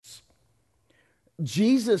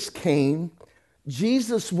Jesus came.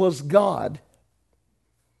 Jesus was God.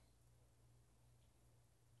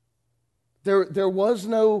 There was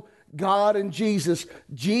no God in Jesus.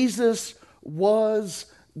 Jesus was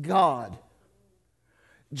God.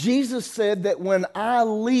 Jesus said that when I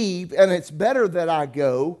leave, and it's better that I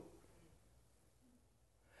go,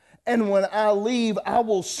 and when I leave, I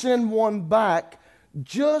will send one back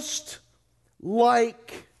just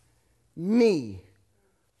like me,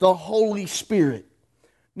 the Holy Spirit.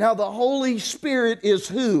 Now, the Holy Spirit is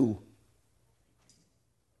who?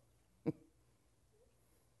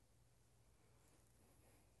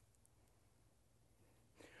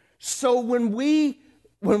 So when we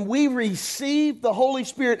receive the Holy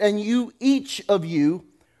Spirit, and each of you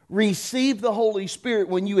received the Holy Spirit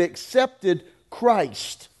when you accepted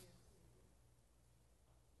Christ,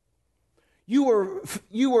 you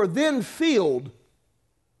are then filled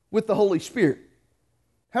with the Holy Spirit.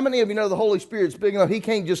 How many of you know the Holy Spirit's big enough? He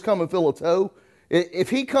can't just come and fill a toe. If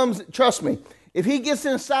he comes, trust me, if he gets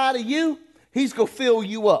inside of you, he's going to fill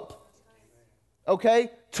you up.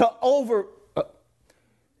 Okay? To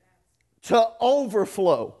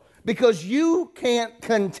overflow. Because you can't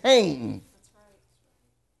contain.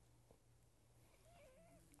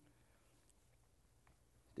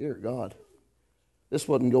 Dear God. This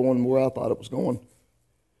wasn't going where I thought it was going.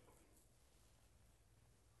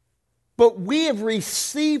 But we have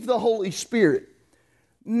received the Holy Spirit.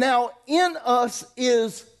 Now in us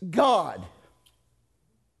is God.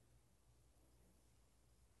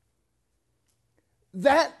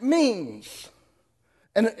 That means,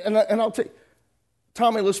 and I'll tell you,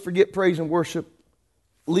 Tommy, let's forget praise and worship.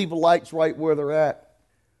 Leave the lights right where they're at.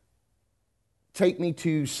 Take me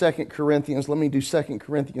to 2 Corinthians. Let me do 2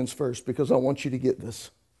 Corinthians first because I want you to get this.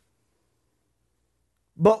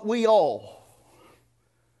 But we all,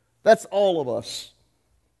 that's all of us.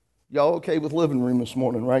 Y'all okay with living room this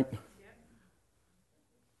morning, right? Yep.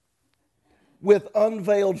 With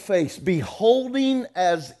unveiled face, beholding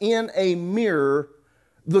as in a mirror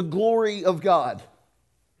the glory of God.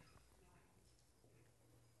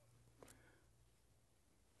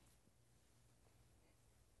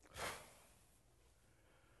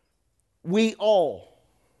 We all,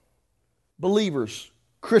 believers,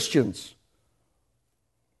 Christians,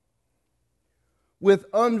 with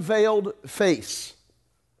unveiled face,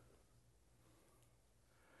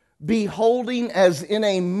 beholding as in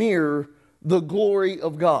a mirror the glory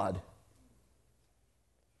of God.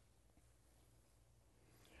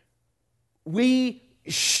 We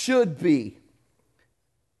should be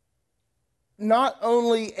not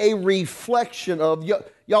only a reflection of,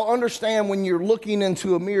 y'all understand when you're looking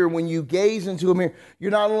into a mirror, when you gaze into a mirror,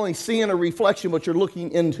 you're not only seeing a reflection, but you're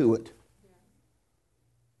looking into it.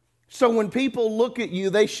 So when people look at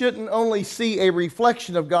you, they shouldn't only see a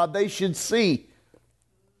reflection of God, they should see.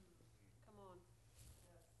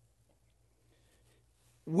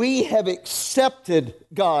 We have accepted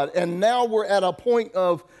God, and now we're at a point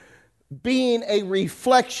of being a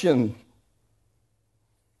reflection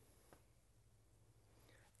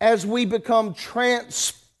as we become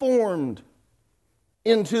transformed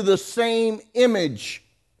into the same image.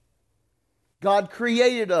 God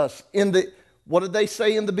created us what did they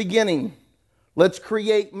say in the beginning? Let's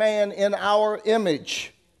create man in our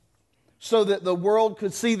image so that the world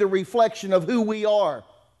could see the reflection of who we are.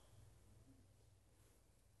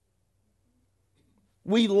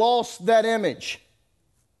 We lost that image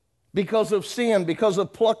because of sin, because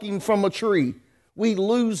of plucking from a tree. We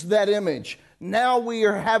lose that image. Now we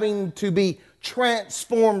are having to be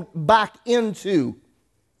transformed back into.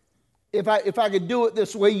 If I could do it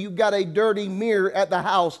this way, you've got a dirty mirror at the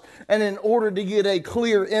house, and in order to get a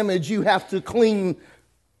clear image, you have to clean.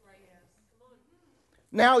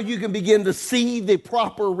 Now you can begin to see the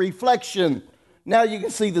proper reflection. Now you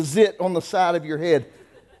can see the zit on the side of your head.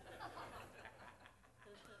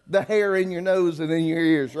 The hair in your nose and in your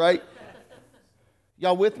ears, right?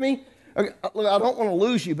 Y'all with me? I don't want to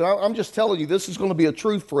lose you, but I'm just telling you, this is going to be a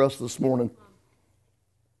truth for us this morning.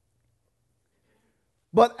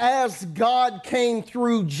 But as God came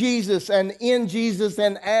through Jesus and in Jesus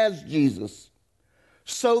and as Jesus,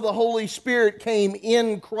 so the Holy Spirit came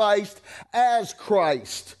in Christ, as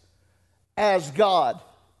God.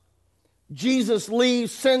 Jesus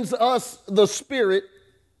leaves, sends us the Spirit.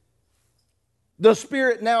 The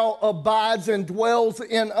Spirit now abides and dwells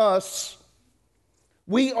in us.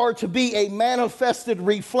 We are to be a manifested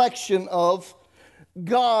reflection of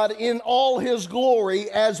God in all His glory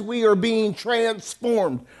as we are being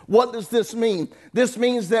transformed. What does this mean? This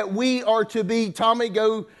means that we are to be, Tommy,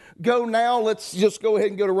 go now. Let's just go ahead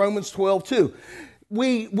and go to Romans 12:2.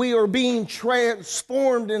 we are being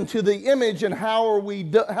transformed into the image. And how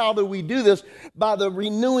do we do this? By the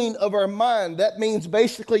renewing of our mind. That means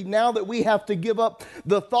basically now that we have to give up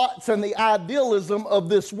the thoughts and the idealism of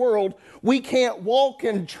this world. We can't walk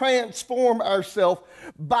and transform ourselves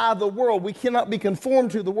by the world. We cannot be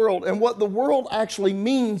conformed to the world. And what the world actually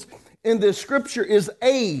means in this scripture is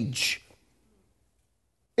age.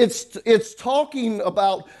 It's talking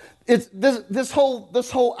about this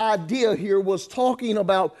whole idea here was talking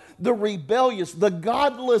about the rebellious, the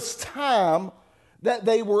godless time that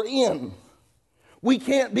they were in. We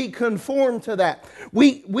can't be conformed to that.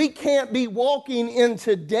 We can't be walking in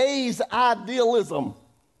today's idealism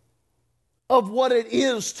of what it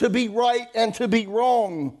is to be right and to be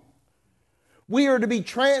wrong. We are to be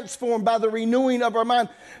transformed by the renewing of our mind,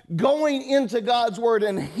 going into God's word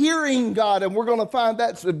and hearing God. And we're going to find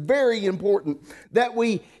that's very important, that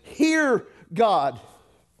we hear God.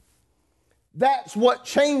 That's what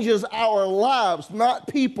changes our lives, not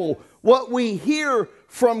people. What we hear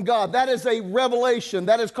from God, that is a revelation.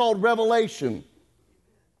 That is called revelation.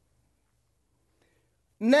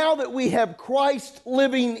 Now that we have Christ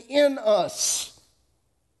living in us,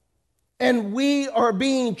 and we are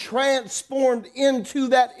being transformed into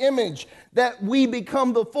that image, that we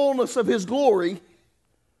become the fullness of His glory,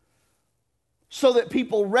 so that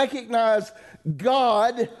people recognize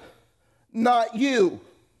God, not you.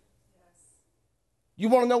 You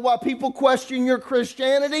want to know why people question your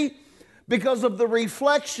Christianity? Because of the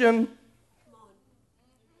reflection.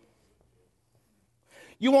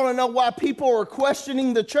 You want to know why people are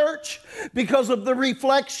questioning the church? Because of the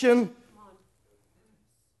reflection.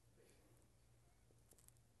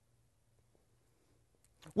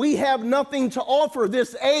 We have nothing to offer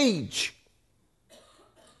this age.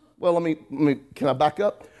 Well, can I back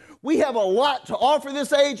up? We have a lot to offer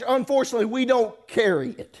this age. Unfortunately, we don't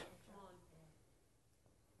carry it.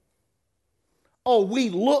 Oh,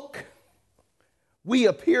 we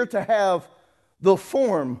appear to have the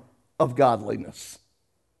form of godliness,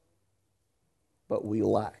 but we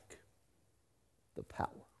lack the power.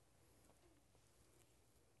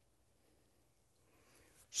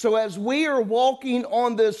 So as we are walking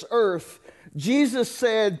on this earth, Jesus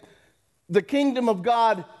said, the kingdom of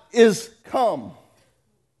God is come.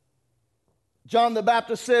 John the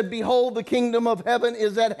Baptist said, behold, the kingdom of heaven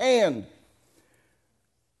is at hand.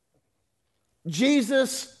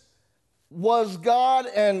 Jesus was God,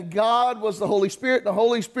 and God was the Holy Spirit. The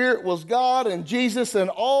Holy Spirit was God and Jesus, and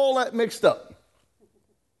all that mixed up.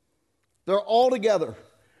 They're all together.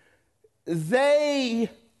 They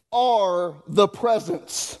are the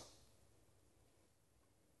presence.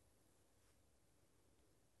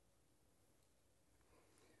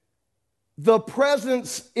 The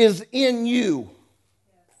presence is in you.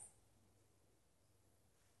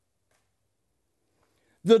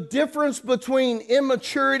 The difference between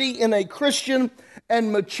immaturity in a Christian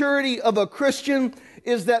and maturity of a Christian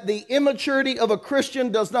is that the immaturity of a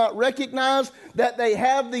Christian does not recognize that they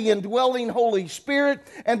have the indwelling Holy Spirit,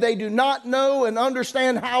 and they do not know and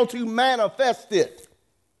understand how to manifest it.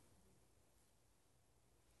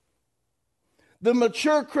 The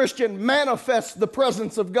mature Christian manifests the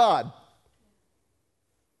presence of God.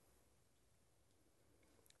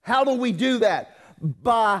 How do we do that?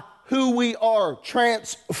 By who we are,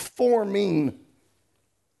 transforming.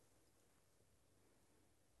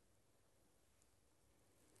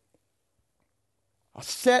 I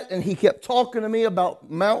sat and he kept talking to me about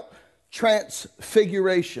Mount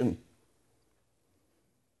Transfiguration.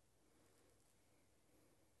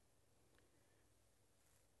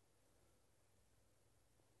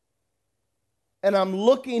 And I'm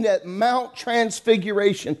looking at Mount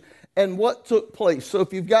Transfiguration and what took place. So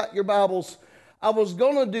if you've got your Bibles, I was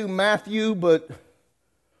going to do Matthew, but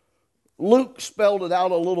Luke spelled it out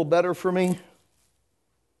a little better for me.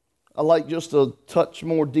 I like just a touch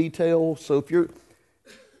more detail. So if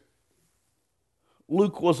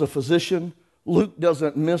Luke was a physician. Luke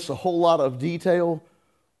doesn't miss a whole lot of detail.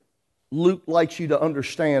 Luke likes you to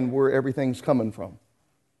understand where everything's coming from.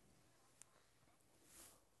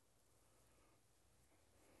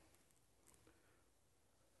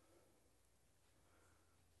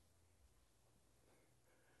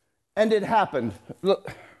 And it happened.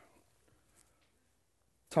 Look,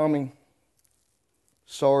 Tommy,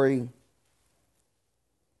 sorry.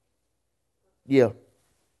 Yeah,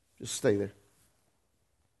 just stay there.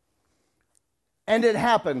 And it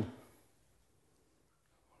happened.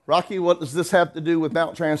 Rocky, what does this have to do with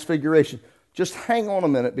Mount Transfiguration? Just hang on a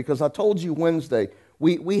minute, because I told you Wednesday,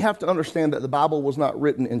 we have to understand that the Bible was not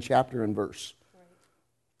written in chapter and verse. Right.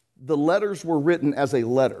 The letters were written as a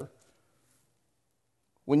letter.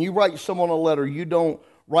 When you write someone a letter, you don't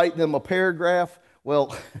write them a paragraph.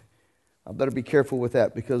 Well, I better be careful with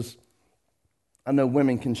that because I know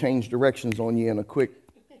women can change directions on you in a quick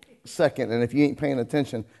second, and if you ain't paying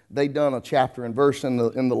attention, they done a chapter and verse in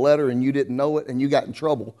the letter, and you didn't know it, and you got in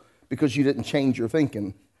trouble because you didn't change your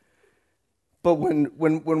thinking. But when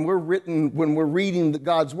we're reading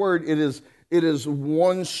God's word, it is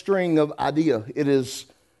one string of idea. It is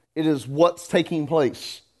what's taking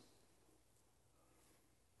place.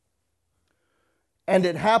 And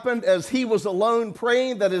it happened as he was alone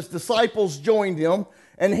praying that his disciples joined him,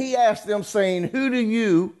 and he asked them, saying, Who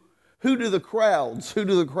do the crowds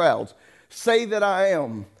say that I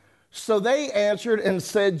am? So they answered and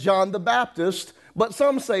said, John the Baptist, but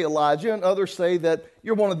some say Elijah, and others say that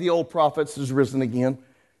you're one of the old prophets who's risen again.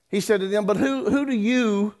 He said to them, but who do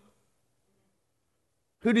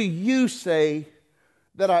you say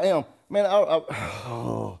that I am? Man,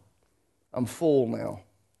 I'm full now.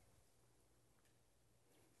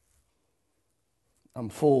 I'm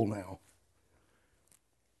full now.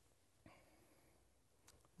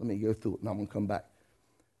 Let me go through it and I'm going to come back.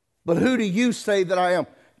 But who do you say that I am?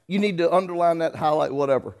 You need to underline that, highlight,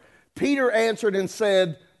 whatever. Peter answered and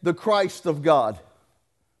said, the Christ of God.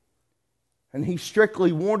 And he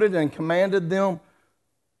strictly warned and commanded them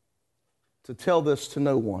to tell this to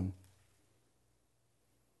no one,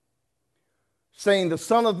 saying, the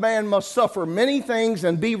Son of Man must suffer many things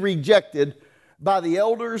and be rejected by the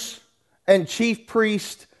elders and chief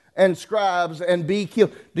priests and scribes and be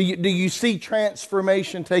killed. Do you see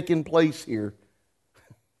transformation taking place here?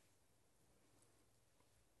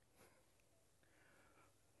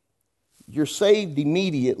 You're saved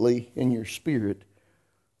immediately in your spirit,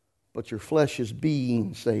 but your flesh is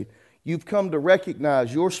being saved. You've come to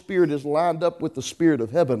recognize your spirit is lined up with the spirit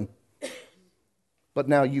of heaven, but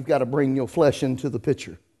now you've got to bring your flesh into the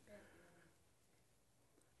picture.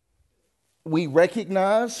 We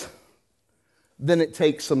recognize, then it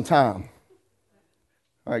takes some time.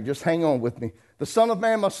 All right, just hang on with me. The Son of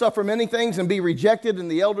Man must suffer many things and be rejected, and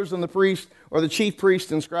the elders and the priests, or the chief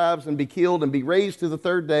priests and scribes, and be killed and be raised to the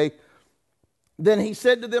third day. Then he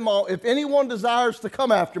said to them all, if anyone desires to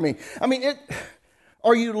come after me. I mean,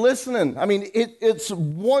 are you listening? I mean, it's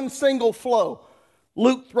one single flow.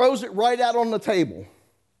 Luke throws it right out on the table.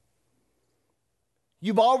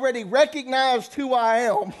 You've already recognized who I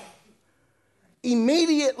am.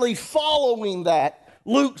 Immediately following that,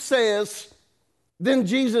 Luke says, then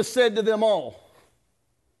Jesus said to them all,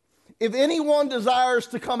 if anyone desires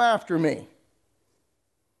to come after me,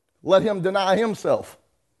 let him deny himself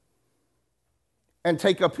and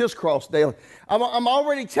take up his cross daily. I'm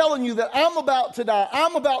already telling you that I'm about to die.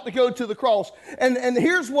 I'm about to go to the cross. And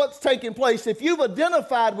here's what's taking place. If you've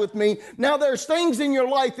identified with me, now there's things in your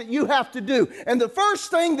life that you have to do. And the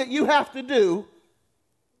first thing that you have to do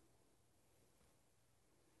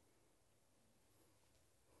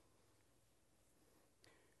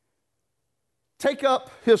take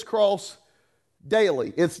up his cross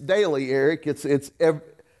daily. It's daily, Eric. It's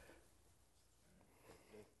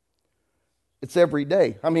every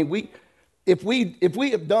day. I mean, if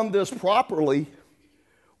we have done this properly,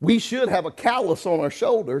 we should have a callus on our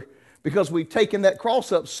shoulder because we've taken that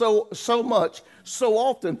cross up so much, so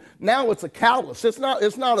often. Now it's a callus. It's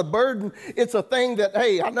not a burden. It's a thing that,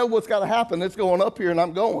 hey, I know what's got to happen. It's going up here and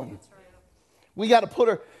I'm going. We got to put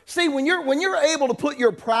her. See, when you're able to put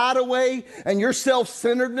your pride away and your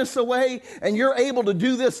self-centeredness away and you're able to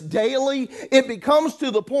do this daily, it becomes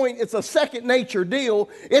to the point it's a second nature deal.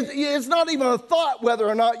 It's not even a thought whether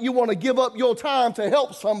or not you want to give up your time to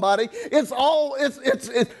help somebody.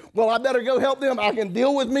 Well, I better go help them. I can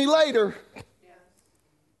deal with me later.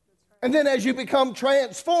 And then as you become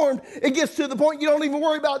transformed, it gets to the point you don't even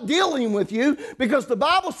worry about dealing with you, because the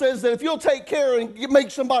Bible says that if you'll take care and make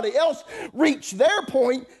somebody else reach their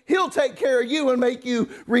point, he'll take care of you and make you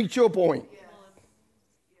reach your point.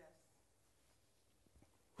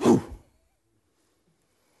 Whew.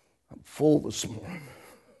 I'm full this morning.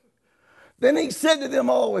 Then he said to them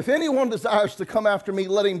all, if anyone desires to come after me,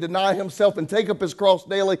 let him deny himself and take up his cross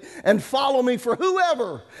daily and follow me. For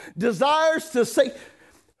whoever desires to say...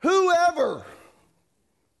 Whoever.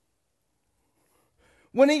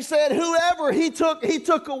 When he said whoever, he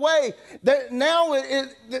took away. Now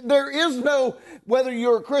there is no whether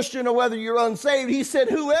you're a Christian or whether you're unsaved. He said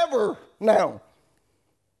whoever now.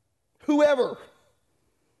 Whoever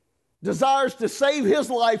desires to save his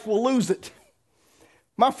life will lose it.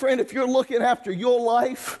 My friend, if you're looking after your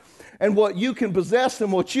life and what you can possess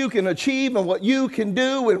and what you can achieve and what you can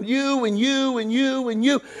do and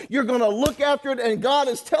you, you're going to look after it, and God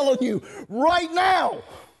is telling you right now,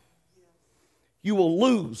 you will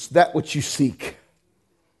lose that which you seek.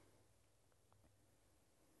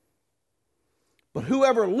 But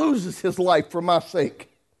whoever loses his life for my sake.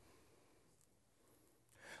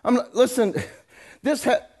 Listen,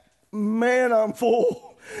 man, I'm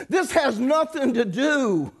full. This has nothing to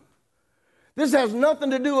do. This has nothing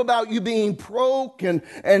to do about you being broke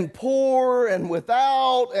and poor and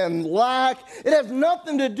without and lack. It has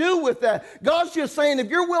nothing to do with that. God's just saying, if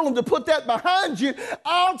you're willing to put that behind you,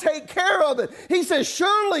 I'll take care of it. He says,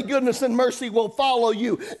 surely goodness and mercy will follow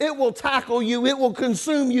you. It will tackle you. It will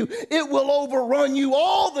consume you. It will overrun you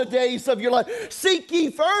all the days of your life. Seek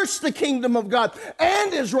ye first the kingdom of God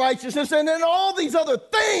and his righteousness, and then all these other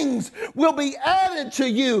things will be added to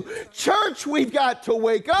you. Church, we've got to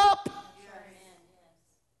wake up.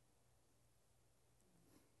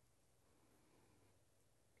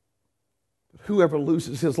 Whoever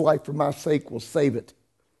loses his life for my sake will save it.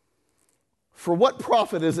 For what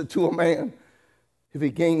profit is it to a man if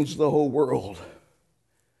he gains the whole world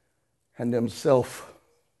and himself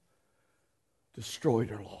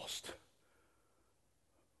destroyed or lost?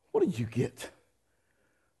 What do you get?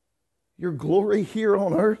 Your glory here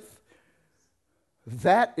on earth?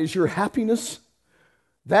 That is your happiness?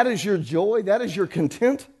 That is your joy? That is your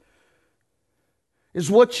content?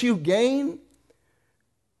 Is what you gain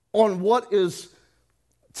on what is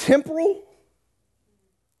temporal?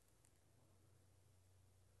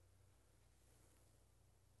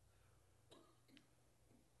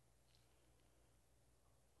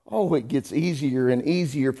 Oh, it gets easier and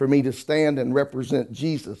easier for me to stand and represent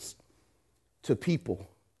Jesus to people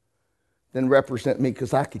than represent me,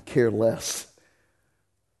 because I could care less.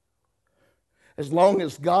 As long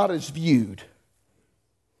as God is viewed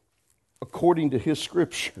according to his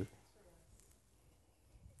scripture,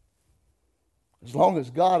 as long as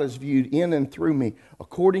God is viewed in and through me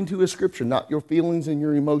according to his scripture, not your feelings and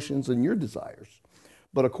your emotions and your desires,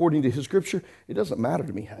 but according to his scripture, it doesn't matter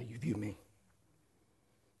to me how you view me.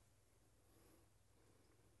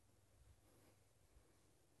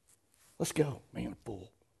 Let's go, man,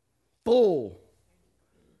 full.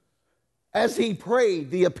 As he prayed,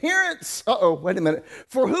 the appearance, wait a minute.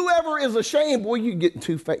 For whoever is ashamed, boy, you're getting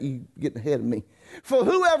too fat, you're getting ahead of me. For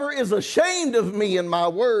whoever is ashamed of me and my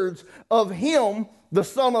words, of him the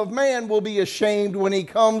Son of Man will be ashamed when he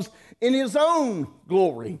comes in his own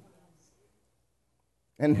glory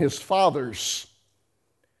and his Father's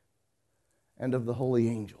and of the holy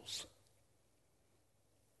angels.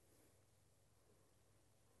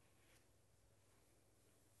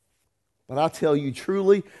 But I tell you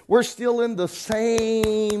truly, we're still in the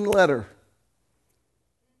same letter.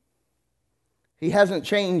 He hasn't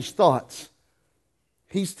changed thoughts.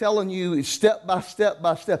 He's telling you step by step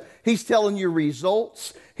by step. He's telling you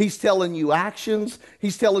results. He's telling you actions.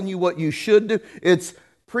 He's telling you what you should do. It's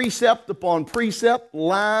precept upon precept,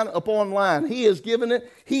 line upon line. He is giving it.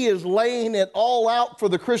 He is laying it all out for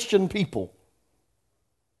the Christian people.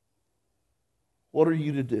 What are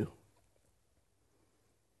you to do?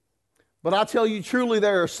 But I tell you truly,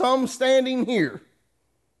 there are some standing here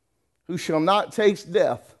who shall not taste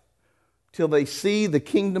death till they see the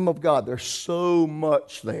kingdom of God. There's so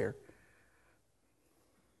much there.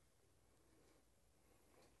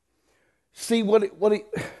 See,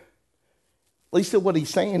 Lisa, what he's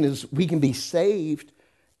saying is we can be saved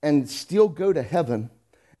and still go to heaven,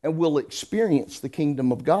 and we'll experience the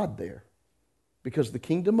kingdom of God there. Because the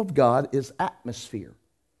kingdom of God is atmosphere.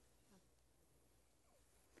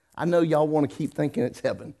 I know y'all want to keep thinking it's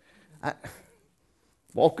heaven.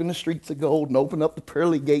 Walk in the streets of gold and open up the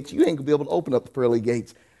pearly gates. You ain't going to be able to open up the pearly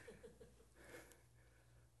gates.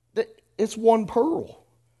 It's one pearl.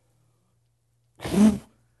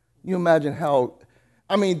 You imagine how,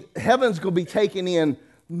 heaven's going to be taking in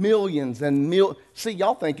millions and millions. See,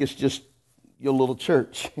 y'all think it's just your little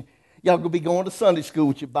church. Y'all going to be going to Sunday school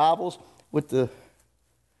with your Bibles, with the,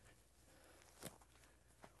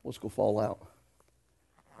 what's going to fall out?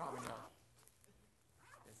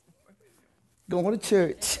 Going to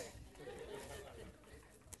church.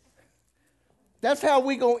 That's how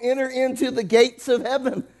we going to enter into the gates of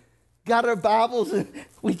heaven. Got our Bibles and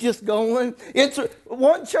we just going.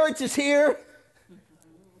 One church is here.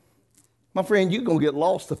 My friend, you're going to get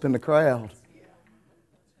lost up in the crowd.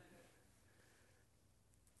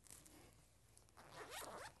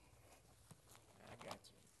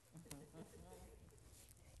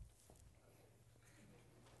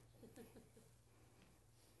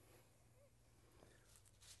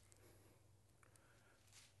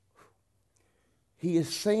 He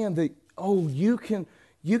is saying that, you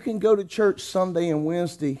can go to church Sunday and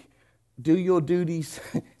Wednesday, do your duties,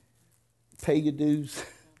 pay your dues.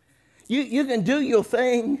 You can do your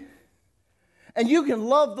thing, and you can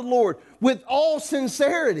love the Lord with all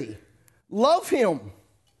sincerity. Love him.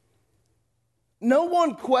 No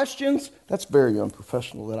one questions. That's very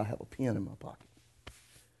unprofessional that I have a pen in my pocket.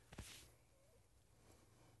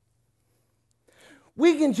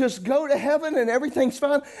 We can just go to heaven and everything's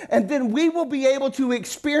fine, and then we will be able to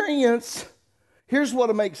experience. Here's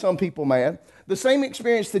what'll make some people mad. The same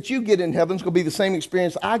experience that you get in heaven is going to be the same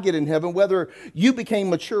experience I get in heaven, whether you became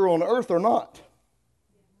mature on earth or not.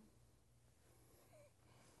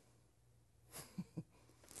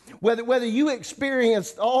 Whether you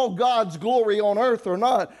experienced all God's glory on earth or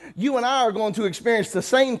not, you and I are going to experience the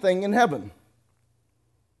same thing in heaven.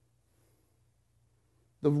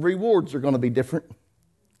 The rewards are going to be different.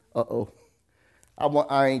 Uh-oh.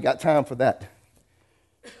 I ain't got time for that.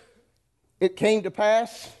 It came to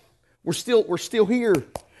pass. We're still here.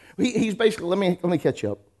 He's basically, let me catch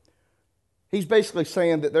you up. He's basically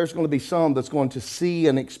saying that there's going to be some that's going to see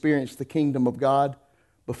and experience the kingdom of God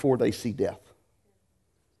before they see death.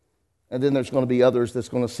 And then there's going to be others that's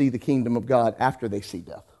going to see the kingdom of God after they see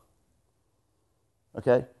death.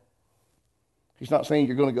 Okay? He's not saying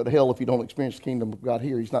you're going to go to hell if you don't experience the kingdom of God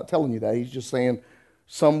here. He's not telling you that. He's just saying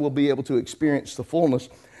some will be able to experience the fullness.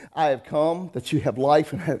 I have come that you have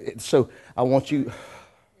life, and have it. So I want you. Amen.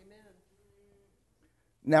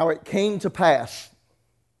 Now it came to pass.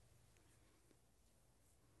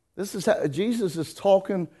 This is how Jesus is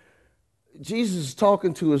talking. Jesus is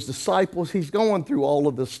talking to his disciples. He's going through all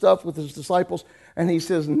of this stuff with his disciples, and he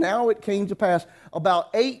says, "Now it came to pass about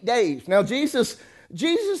 8 days." Now Jesus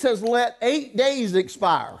has let 8 days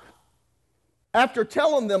expire after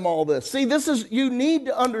telling them all this. See, you need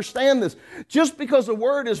to understand this. Just because a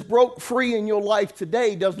word is broke free in your life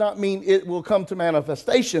today does not mean it will come to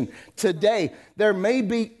manifestation today.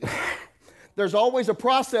 There's always a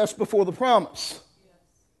process before the promise.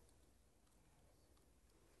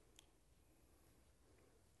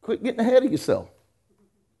 Quit getting ahead of yourself.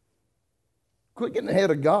 Quit getting ahead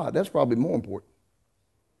of God. That's probably more important.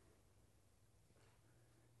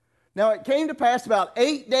 Now it came to pass about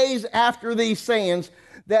 8 days after these sayings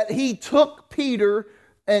that he took Peter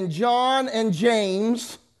and John and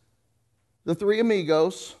James, the three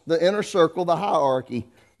amigos, the inner circle, the hierarchy,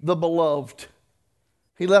 the beloved.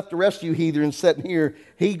 He left the rest of you heathens sitting here.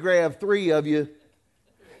 He grabbed 3 of you.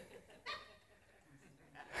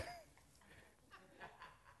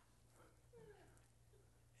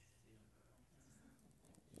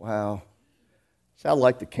 Wow. See, I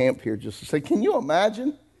like to camp here just to say, can you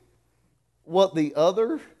imagine what the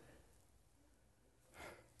other?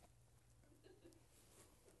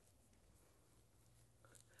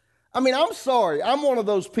 I mean, I'm sorry. I'm one of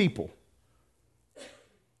those people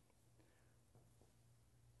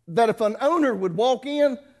that if an owner would walk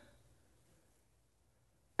in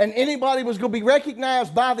and anybody was going to be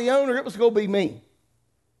recognized by the owner, it was going to be me.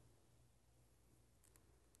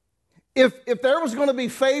 If there was going to be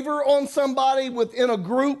favor on somebody within a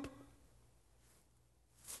group,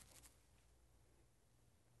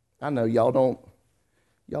 I know y'all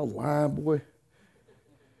lying, boy.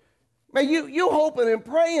 Man, you hoping and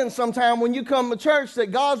praying sometime when you come to church that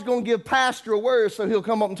God's going to give pastor a word so he'll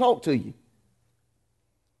come up and talk to you.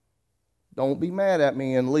 Don't be mad at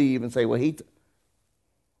me and leave and say, well,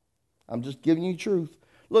 I'm just giving you truth.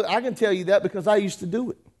 Look, I can tell you that because I used to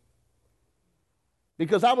do it.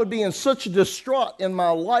 Because I would be in such a distraught in my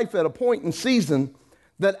life at a point in season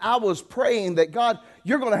that I was praying that, God,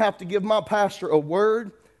 you're going to have to give my pastor a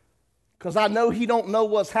word because I know he don't know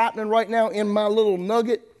what's happening right now in my little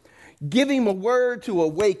nugget. Give him a word to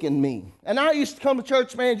awaken me. And I used to come to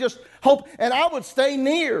church, man, just hope, and I would stay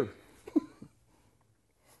near.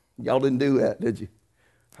 Y'all didn't do that, did you?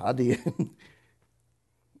 I did.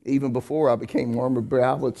 Even before I became armored bearer,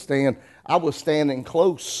 I was standing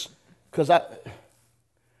close because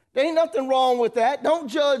there ain't nothing wrong with that. Don't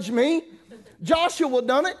judge me. Joshua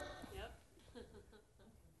done it. Yep.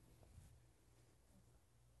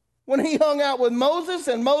 When he hung out with Moses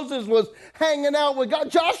and Moses was hanging out with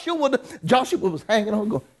God, Joshua was hanging on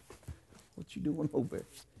going, what you doing over there?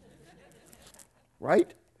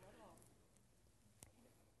 Right?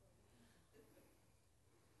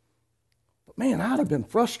 But man, I'd have been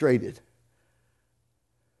frustrated.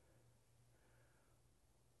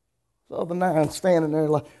 The other night, standing there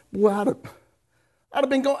like, boy, I'd have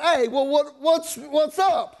been going, hey, well, what's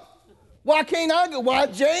up? Why can't I go? Why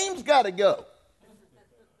James got to go?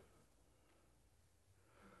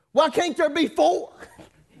 Why can't there be 4?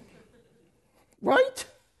 Right?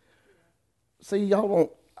 See, I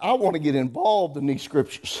want to get involved in these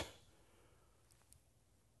scriptures.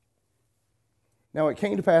 Now, it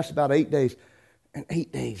came to pass about 8 days. And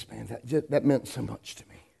 8 days, man, that meant so much to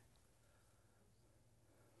me.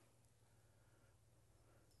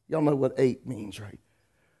 Y'all know what 8 means, right?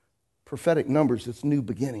 Prophetic numbers, it's new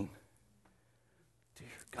beginning. Dear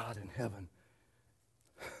God in heaven.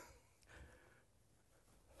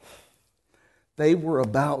 They were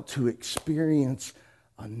about to experience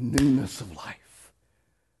a newness of life.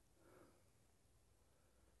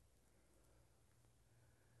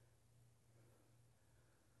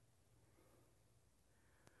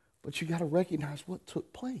 But you got to recognize what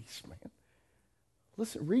took place, man.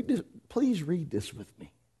 Listen, read this. Please read this with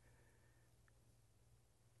me.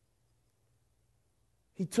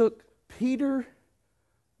 He took Peter,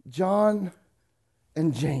 John,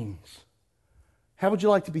 and James. How would you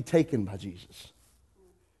like to be taken by Jesus?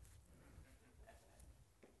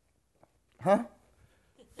 Huh?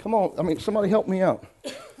 Come on. I mean, somebody help me out.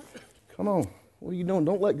 Come on. What are you doing?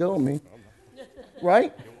 Don't let go of me.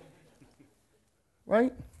 Right?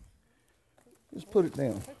 Right? Just put it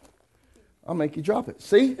down. I'll make you drop it.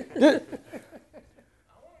 See?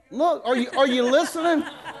 Look, are you listening?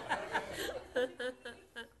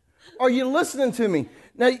 Are you listening to me?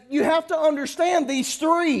 Now, you have to understand these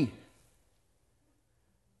three.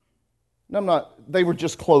 No, I'm not. They were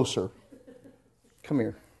just closer. Come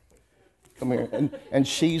here. Come here. And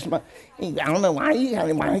she's my... I don't know why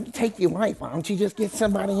you take your wife. Why don't you just get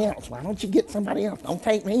somebody else? Why don't you get somebody else? Don't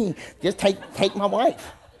take me. Just take my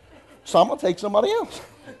wife. So I'm going to take somebody else.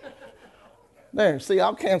 There. See,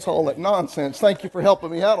 I'll cancel all that nonsense. Thank you for helping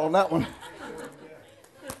me out on that one.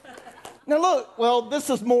 Now look, well,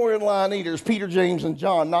 this is more in line eaters, Peter, James, and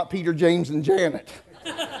John, not Peter, James, and Janet.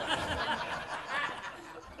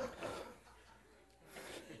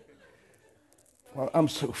 Well, I'm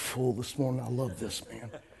so full this morning. I love this,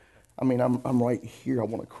 man. I mean, I'm right here. I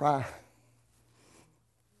want to cry.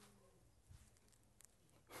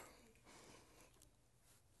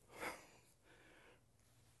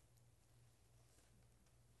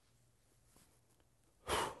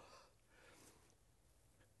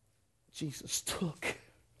 Jesus took.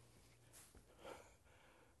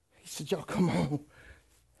 He said, y'all come on.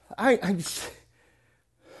 I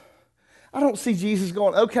don't see Jesus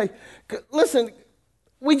going, okay, listen,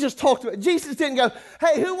 we just talked about it. Jesus didn't go,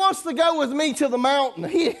 hey, who wants to go with me to the mountain?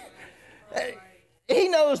 He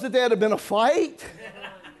knows that there'd have been a fight.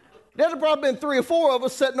 There'd have probably been 3 or 4 of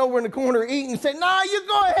us sitting over in the corner eating and saying, nah, you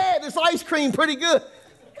go ahead. This ice cream pretty good.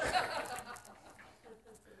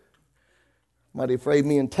 Mighty afraid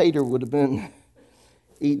me and Tater would have been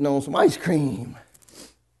eating on some ice cream.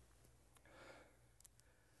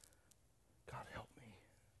 God help me.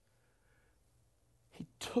 He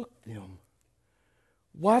took them.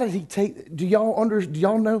 Why did he take? Do y'all know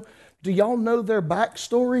their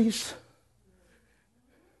backstories?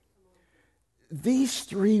 These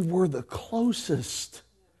 3 were the closest.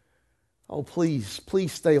 Oh, please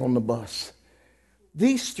stay on the bus.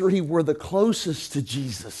 These 3 were the closest to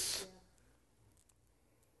Jesus.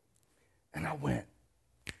 And I went,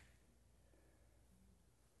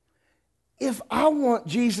 if I want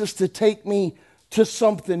Jesus to take me to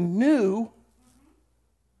something new,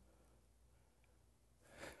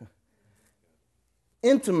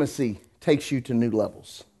 intimacy takes you to new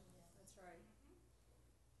levels.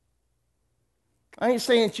 I ain't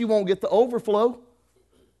saying that you won't get the overflow,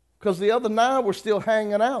 because the other 9 were still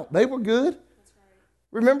hanging out. They were good.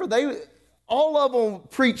 Remember, all of them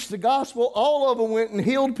preached the gospel. All of them went and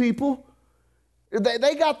healed people.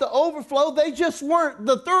 They got the overflow. They just weren't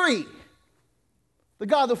the 3. The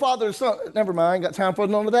God, the Father, the Son. Never mind, I ain't got time for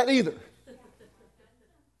none of that either.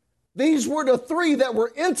 These were the 3 that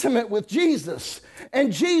were intimate with Jesus.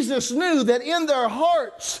 And Jesus knew that in their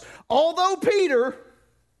hearts, although Peter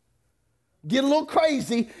get a little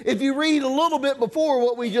crazy, if you read a little bit before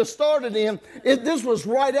what we just started in, this was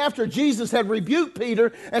right after Jesus had rebuked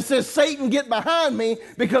Peter and says, Satan, get behind me,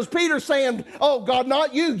 because Peter's saying, oh God,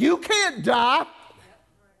 not you. You can't die.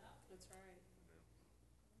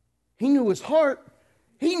 He knew his heart.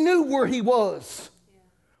 He knew where he was.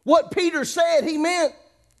 What Peter said, he meant.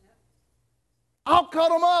 I'll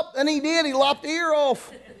cut him up. And he did. He lopped the ear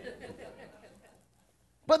off.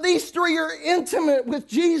 But these 3 are intimate with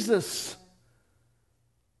Jesus.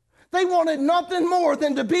 They wanted nothing more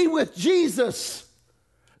than to be with Jesus.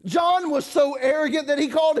 John was so arrogant that he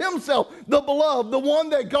called himself the beloved, the one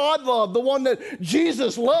that God loved, the one that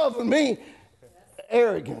Jesus loved. Me,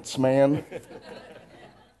 arrogance, man.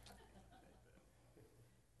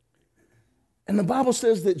 And the Bible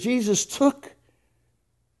says that Jesus took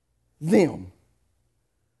them.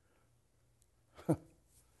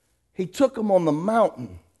 He took them on the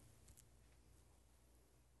mountain.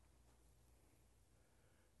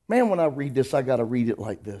 Man, when I read this, I got to read it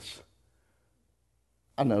like this.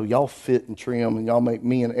 I know y'all fit and trim and y'all make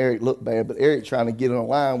me and Eric look bad, but Eric trying to get in a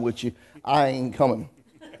line with you, I ain't coming.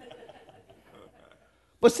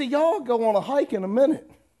 But see, y'all go on a hike in a minute.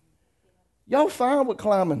 Y'all fine with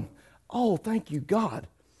climbing. Oh, thank you, God.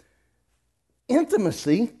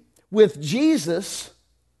 Intimacy with Jesus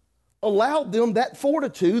allowed them that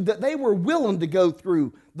fortitude that they were willing to go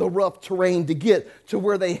through the rough terrain to get to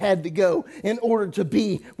where they had to go in order to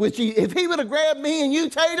be with Jesus. If he would have grabbed me and you,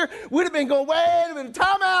 Tater, we'd have been going, wait a minute,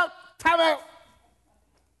 time out, time out.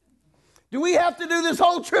 Do we have to do this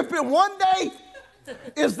whole trip in one day?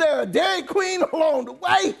 Is there a Dairy Queen along the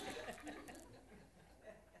way?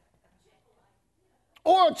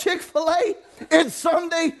 Or a Chick-fil-A? It's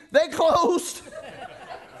Sunday, they closed.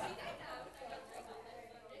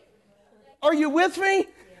 Are you with me?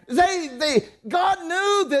 God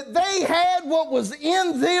knew that they had what was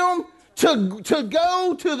in them to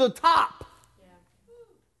go to the top.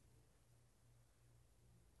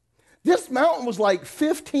 This mountain was like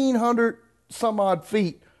 1,500 some odd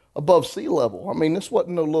feet above sea level. I mean, this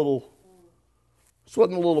wasn't a little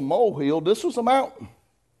molehill. This was a mountain.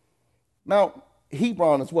 Mount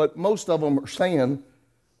Hebron is what most of them are saying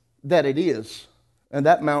that it is. And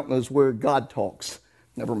that mountain is where God talks.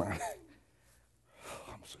 Never mind.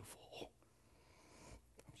 I'm so full.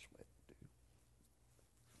 I'm sweating, dude.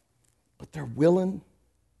 But they're willing.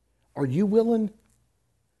 Are you willing?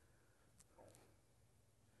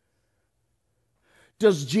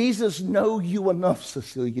 Does Jesus know you enough,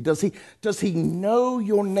 Cecilia? Does he know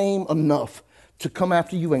your name enough to come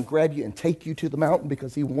after you and grab you and take you to the mountain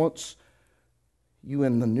because he wants you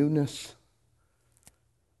in the newness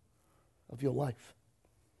of your life?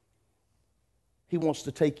 He wants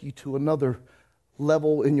to take you to another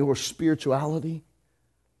level in your spirituality.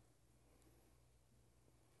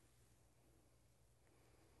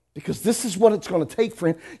 Because this is what it's going to take,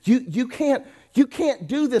 friend. You can't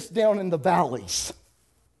do this down in the valleys.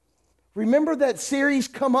 Remember that series,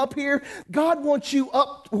 Come Up Here? God wants you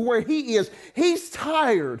up where he is. He's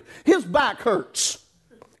tired. His back hurts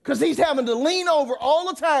because he's having to lean over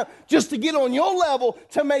all the time just to get on your level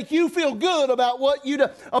to make you feel good about what you do,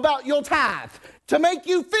 about your tithe, to make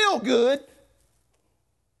you feel good.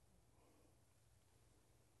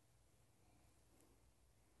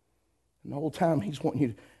 And the whole time he's wanting you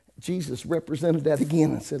to, Jesus represented that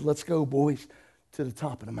again and said, let's go, boys, to the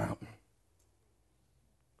top of the mountain.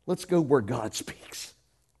 Let's go where God speaks.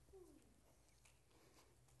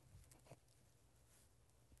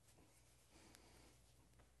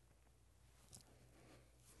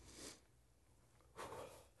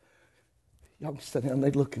 Y'all can sit down.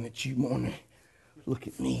 They're looking at you more than they look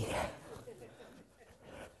at me.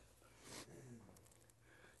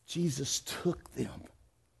 Jesus took them.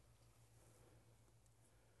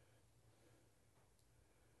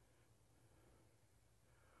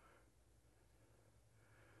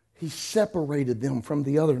 He separated them from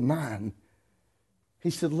the other 9.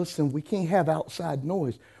 He said, listen, we can't have outside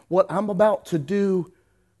noise. What I'm about to do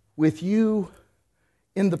with you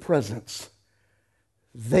in the presence,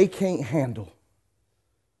 they can't handle.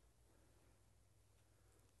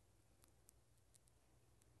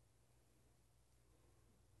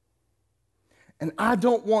 And I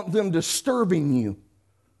don't want them disturbing you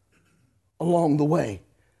along the way.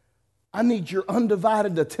 I need your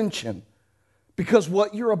undivided attention. Because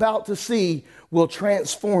what you're about to see will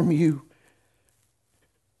transform you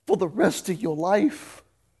for the rest of your life.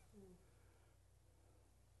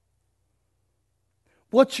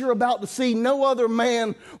 What you're about to see, no other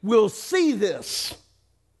man will see this.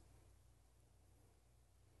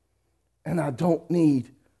 And I don't need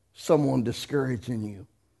someone discouraging you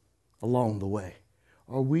along the way.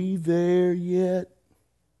 Are we there yet?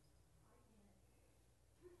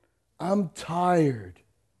 I'm tired.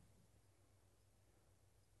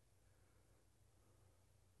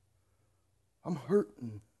 I'm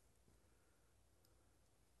hurting.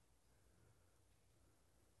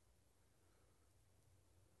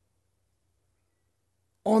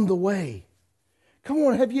 On the way. Come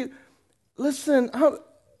on, listen,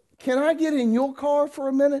 can I get in your car for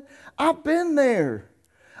a minute? I've been there.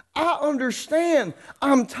 I understand.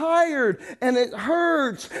 I'm tired and it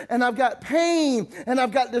hurts and I've got pain and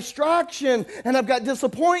I've got distraction and I've got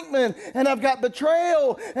disappointment and I've got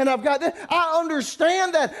betrayal and I've got this. I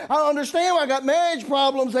understand that. I understand I got marriage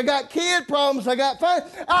problems. I got kid problems. I got fun.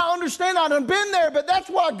 I understand I done been there, but that's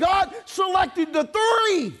why God selected the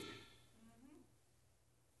 3.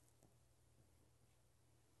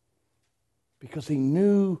 Because he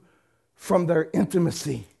knew from their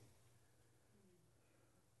intimacy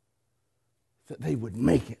that they would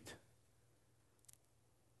make it.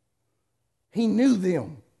 He knew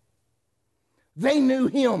them. They knew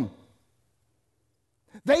him.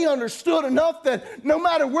 They understood enough that no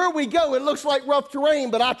matter where we go, it looks like rough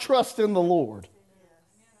terrain, but I trust in the Lord.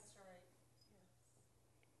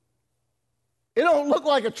 It don't look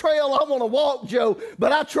like a trail I want to walk, Joe,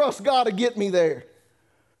 but I trust God to get me there.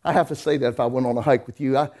 I have to say that if I went on a hike with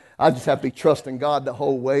you. I just have to be trusting God the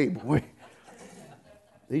whole way. Boy,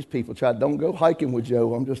 these people don't go hiking with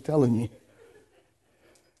Joe. I'm just telling you.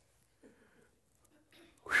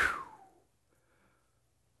 Whew.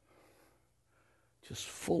 Just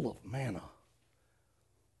full of manna.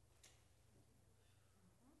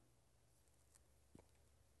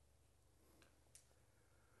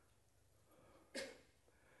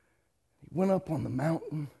 He went up on the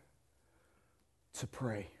mountain to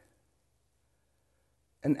pray.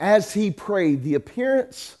 And as he prayed, the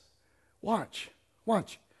appearance, watch.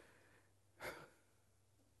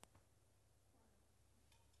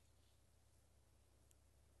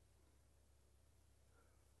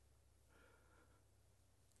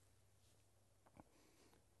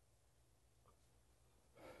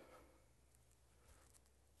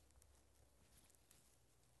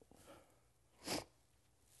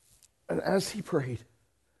 And as he prayed,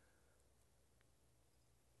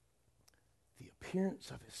 the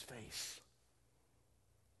appearance of his face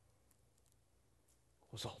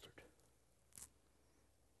was altered.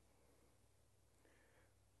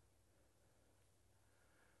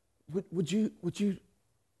 Would you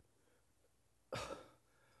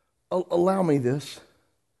allow me this?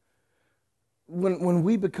 When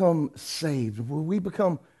we become saved, when we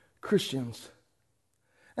become Christians,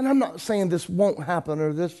 and I'm not saying this won't happen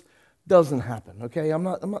or this doesn't happen, okay? I'm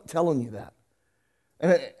not telling you that.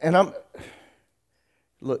 And I'm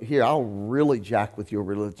look here, I'll really jack with your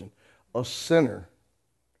religion. A sinner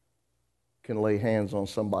can lay hands on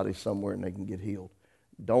somebody somewhere and they can get healed.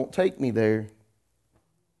 Don't take me there.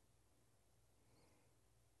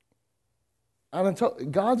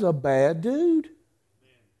 God's a bad dude.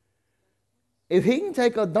 If he can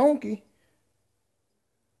take a donkey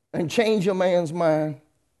and change a man's mind,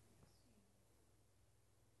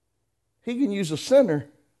 he can use a sinner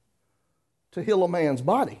to heal a man's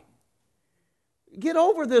body. Get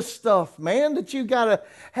over this stuff, man, that you got to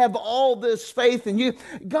have all this faith in you.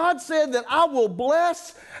 God said that I will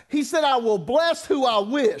bless. He said, I will bless who I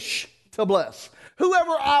wish to bless.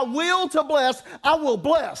 Whoever I will to bless, I will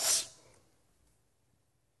bless.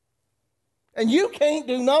 And you can't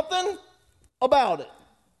do nothing about it.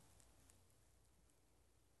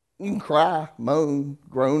 You can cry, moan,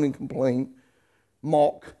 groan, and complain,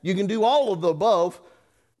 mock. You can do all of the above,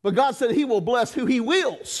 but God said he will bless who he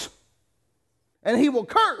wills, and he will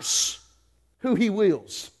curse who he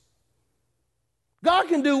wills. God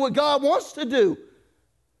can do what God wants to do.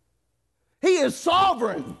 He is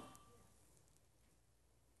sovereign.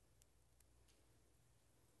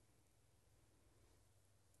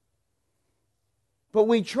 But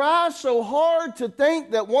we try so hard to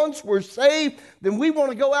think that once we're saved, then we want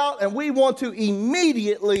to go out and we want to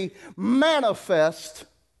immediately manifest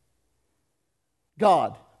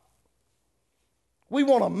God. We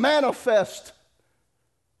want to manifest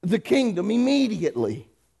the kingdom immediately.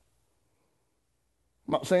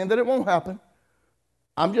 I'm not saying that it won't happen.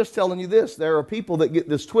 I'm just telling you this. There are people that get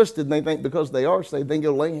this twisted and they think because they are saved, they can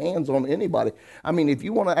go lay hands on anybody. I mean, if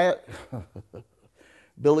you want to add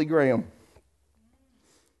Billy Graham.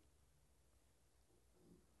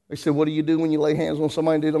 They said, what do you do when you lay hands on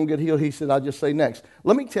somebody and they don't get healed? He said, I just say next.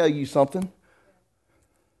 Let me tell you something.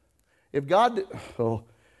 If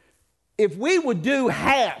we would do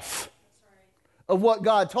half of what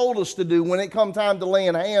God told us to do when it come time to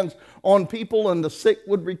laying hands on people and the sick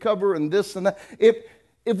would recover and this and that,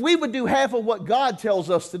 if we would do half of what God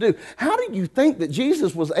tells us to do, how do you think that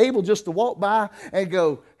Jesus was able just to walk by and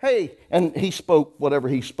go, hey, and he spoke whatever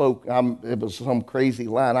he spoke. It was some crazy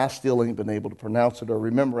line. I still ain't been able to pronounce it or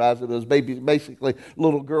memorize it. It was basically,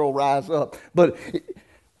 little girl, rise up. But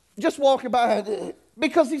just walking by,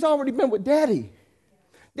 because he's already been with Daddy.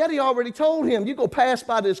 Daddy already told him, you go pass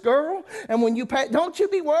by this girl, and when you pass, don't you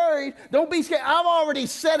be worried. Don't be scared. I've already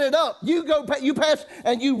set it up. You go, you pass,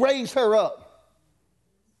 and you raise her up.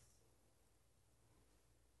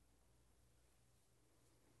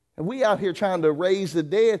 And we out here trying to raise the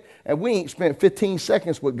dead, and we ain't spent 15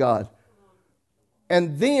 seconds with God.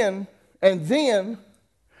 And then,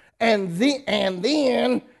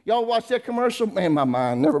 y'all watch that commercial? Man, my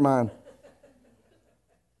mind, never mind.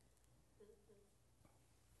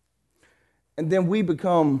 And then we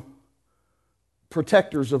become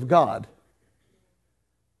protectors of God.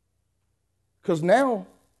 Because now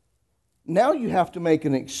you have to make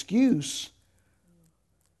an excuse.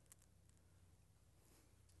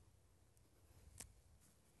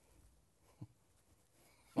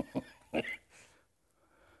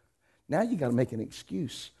 Now you got to make an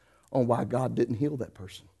excuse on why God didn't heal that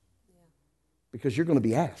person. Yeah. Because you're going to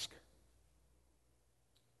be asked.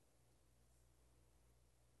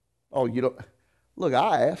 Oh, you don't. Look,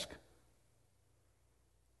 I ask.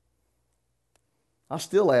 I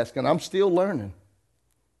still ask, and I'm still learning.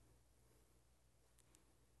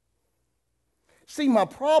 See, my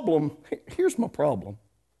problem, here's my problem.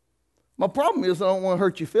 My problem is I don't want to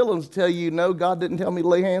hurt your feelings and tell you, no, God didn't tell me to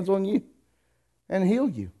lay hands on you and heal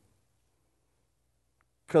you.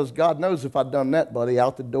 Because God knows if I'd done that, buddy,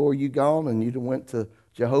 out the door you gone and you'd have went to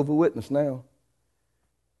Jehovah's Witness now.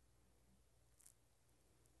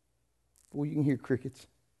 Boy, you can hear crickets.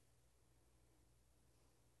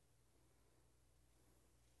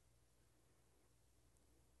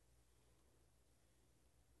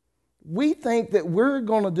 We think that we're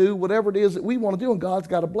going to do whatever it is that we want to do, and God's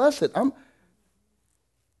got to bless it.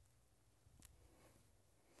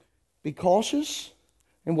 Be cautious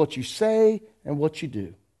in what you say and what you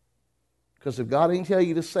do. Because if God didn't tell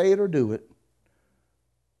you to say it or do it,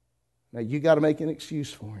 now you got to make an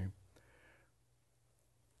excuse for him.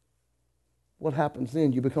 What happens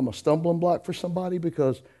then? You become a stumbling block for somebody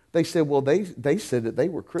because they said, well, they said that they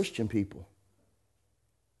were Christian people.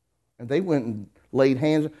 And they went and laid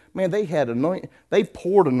hands. Man, they had they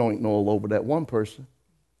poured anointing oil over that one person.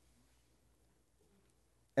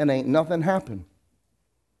 And ain't nothing happened.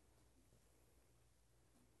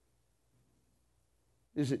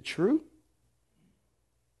 Is it true?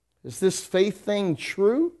 Is this faith thing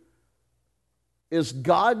true? Is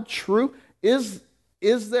God true? Is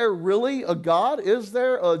there really a God? Is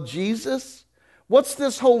there a Jesus? What's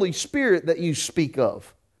this Holy Spirit that you speak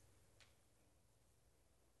of?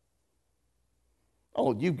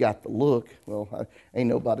 Oh, you got the look. Well, ain't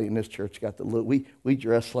nobody in this church got the look. We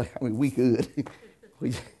dress like, we could.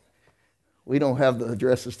 we don't have the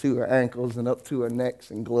dresses to our ankles and up to our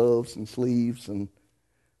necks and gloves and sleeves and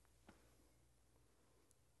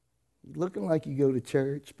looking like you go to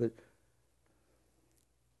church, but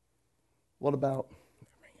what about,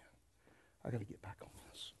 man, I got to get back on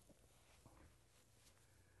this.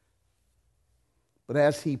 But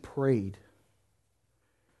as he prayed,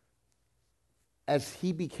 as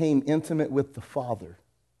he became intimate with the Father,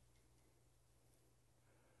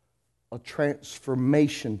 a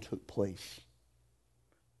transformation took place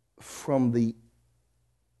from the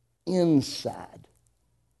inside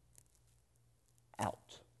out.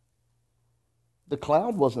 The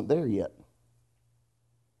cloud wasn't there yet.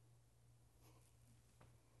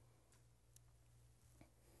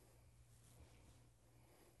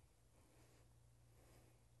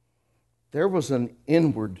 There was an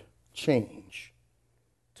inward change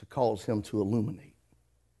to cause him to illuminate.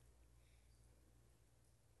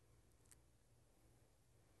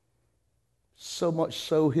 So much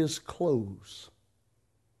so his clothes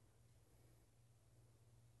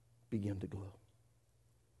began to glow.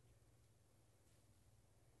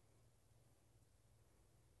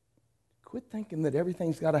 Quit thinking that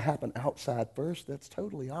everything's got to happen outside first. That's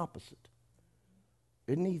totally opposite.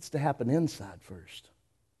 It needs to happen inside first.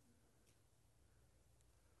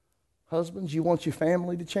 Husbands, you want your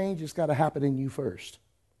family to change? It's got to happen in you first.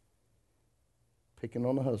 Picking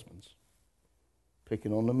on the husbands.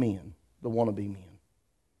 Picking on the men, the wannabe men,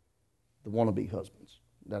 the wannabe husbands.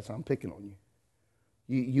 That's how I'm picking on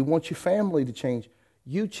you. You want your family to change?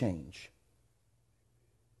 You change.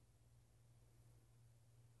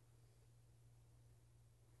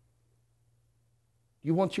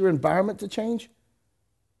 You want your environment to change?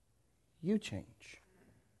 You change.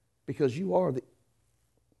 Because you are the...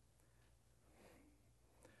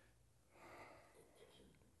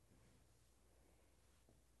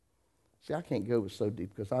 See, I can't go so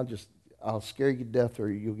deep because I'll scare you to death or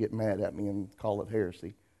you'll get mad at me and call it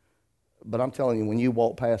heresy. But I'm telling you, when you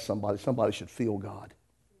walk past somebody, somebody should feel God.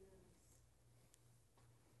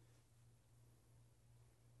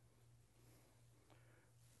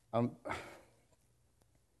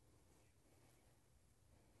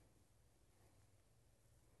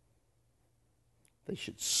 They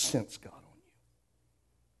should sense God on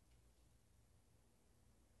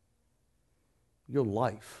you. Your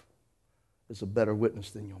life is a better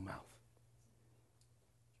witness than your mouth.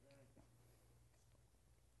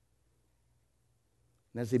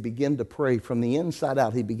 And as he began to pray from the inside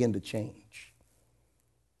out, he began to change.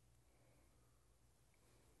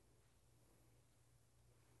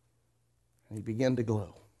 And he began to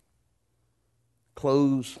glow.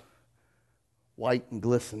 Clothes white and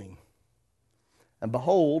glistening. And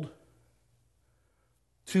behold,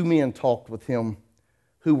 two men talked with him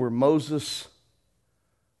who were Moses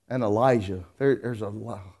and Elijah. There's a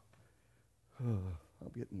lot. I'm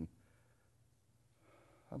getting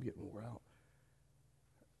wore out.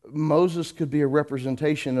 Moses could be a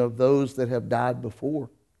representation of those that have died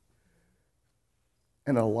before.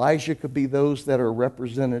 and Elijah could be those that are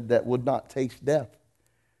represented that would not taste death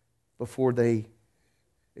before they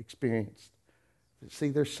experienced. See,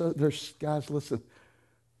 there's guys, listen,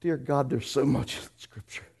 dear God, there's so much in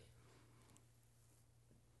Scripture.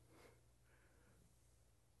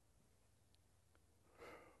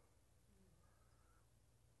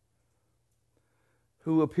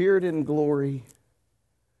 Who appeared in glory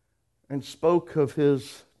and spoke of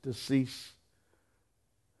his decease,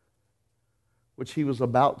 which he was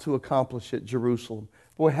about to accomplish at Jerusalem.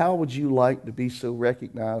 Boy, how would you like to be so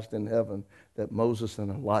recognized in heaven that Moses and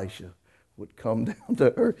Elijah would come down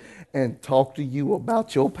to earth and talk to you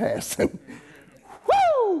about your passing?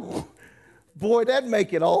 Woo! Boy, that'd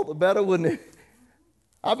make it all the better, wouldn't it?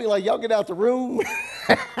 I'd be like, y'all get out the room.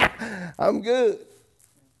 I'm good.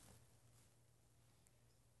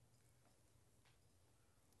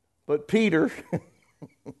 But Peter,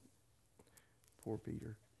 poor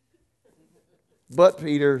Peter, but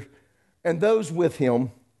Peter and those with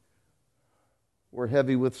him were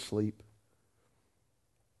heavy with sleep.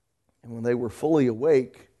 And when they were fully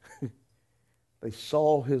awake, they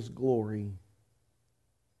saw his glory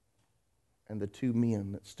and the two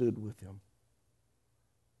men that stood with him.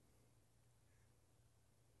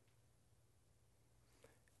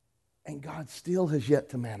 And God still has yet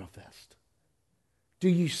to manifest. Do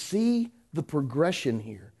you see the progression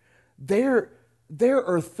here? There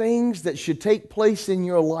are things that should take place in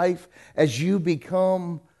your life as you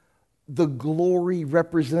become the glory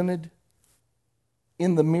represented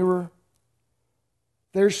in the mirror.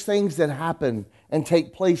 There's things that happen and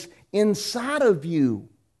take place inside of you.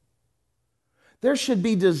 There should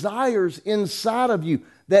be desires inside of you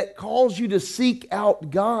that cause you to seek out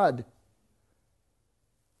God.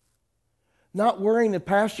 Not worrying the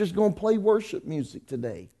pastor's going to play worship music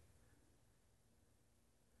today.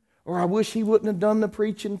 Or I wish he wouldn't have done the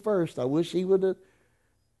preaching first. I wish he would have.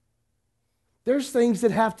 There's things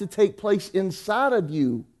that have to take place inside of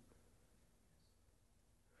you.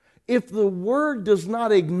 If the Word does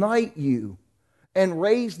not ignite you and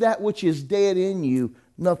raise that which is dead in you,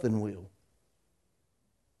 nothing will.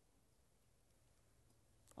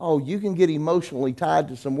 Oh, you can get emotionally tied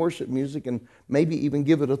to some worship music and maybe even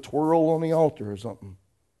give it a twirl on the altar or something.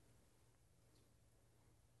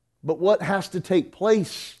 But what has to take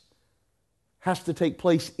place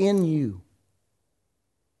in you.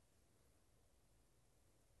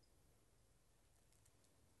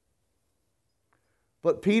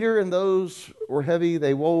 But Peter and those were heavy.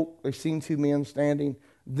 They woke. They seen two men standing.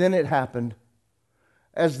 Then it happened.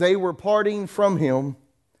 As they were parting from him,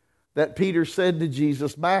 that Peter said to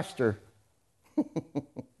Jesus, Master,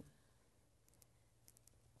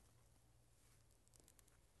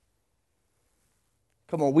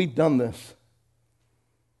 come on, we've done this.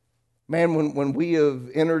 Man, when we have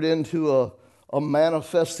entered into a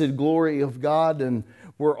manifested glory of God and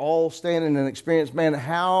we're all standing and experiencing, man,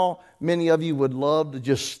 how many of you would love to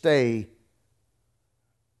just stay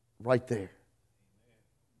right there?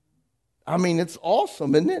 I mean, it's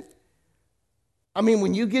awesome, isn't it? I mean,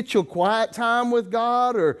 when you get your quiet time with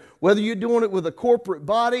God, or whether you're doing it with a corporate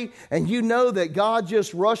body and you know that God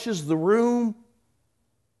just rushes the room,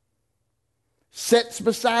 sits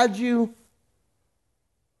beside you,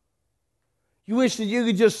 you wish that you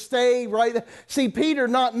could just stay right there. See, Peter,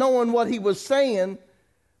 not knowing what he was saying,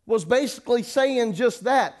 was basically saying just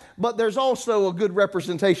that. But there's also a good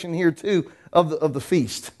representation here, too, of the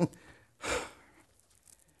feast. I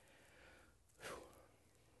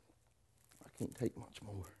can't take much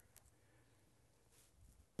more.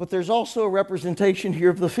 But there's also a representation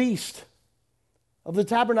here of the feast, of the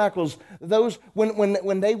tabernacles. Those,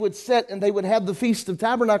 when they would sit and they would have the Feast of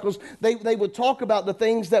Tabernacles, they would talk about the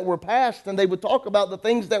things that were past and they would talk about the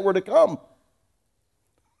things that were to come.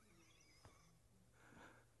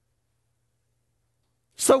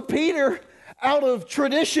 So Peter, out of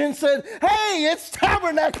tradition, said, hey, it's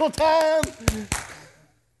tabernacle time.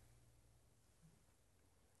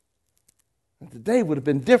 And today would have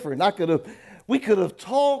been different. We could have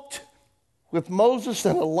talked with Moses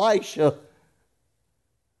and Elisha.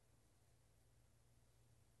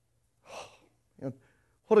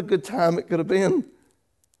 What a good time it could have been.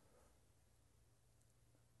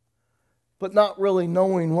 But not really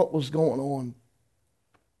knowing what was going on,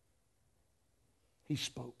 he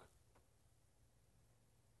spoke.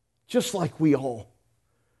 Just like we all.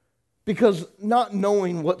 Because not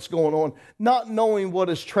knowing what's going on, not knowing what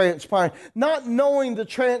is transpiring, not knowing the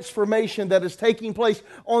transformation that is taking place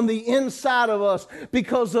on the inside of us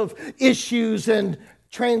because of issues and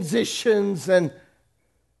transitions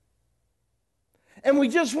and we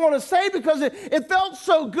just want to say because it felt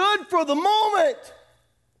so good for the moment.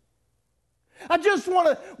 I just want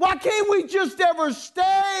to, why can't we just ever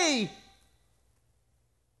stay?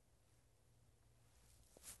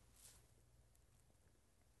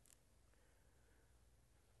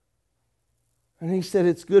 And he said,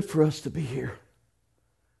 it's good for us to be here.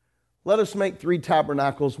 Let us make 3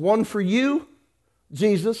 tabernacles, one for you,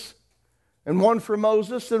 Jesus, and one for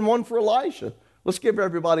Moses, and one for Elisha. Let's give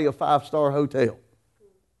everybody a 5-star hotel.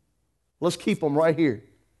 Let's keep them right here.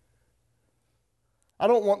 I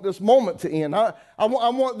don't want this moment to end. I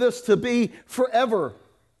want this to be forever.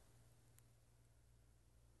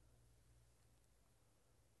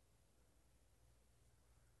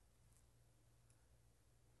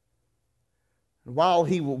 While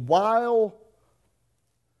he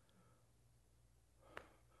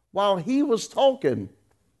was talking,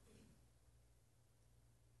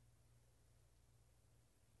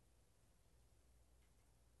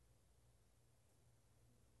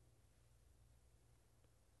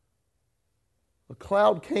 a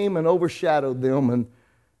cloud came and overshadowed them, and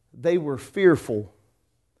they were fearful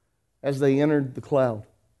as they entered the cloud.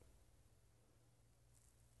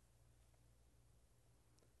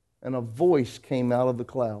 And a voice came out of the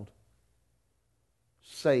cloud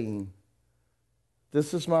saying,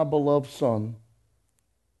 this is my beloved Son.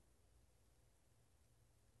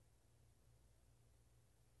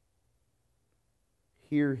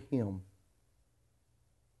 Hear him.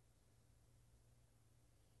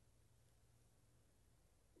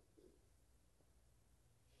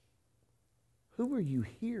 Who are you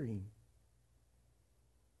hearing?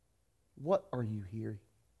 What are you hearing?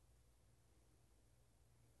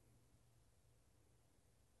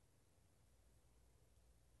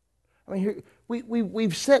 I mean, here,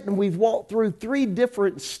 we've sat and we've walked through 3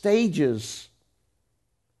 different stages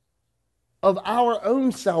of our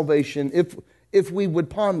own salvation if we would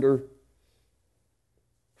ponder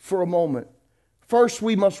for a moment. First,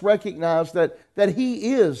 we must recognize that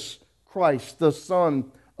he is Christ, the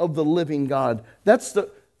Son of the living God.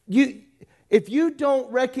 If you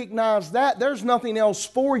don't recognize that, there's nothing else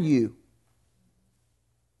for you.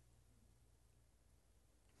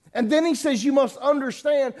 And then he says you must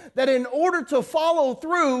understand that in order to follow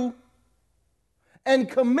through and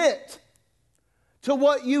commit to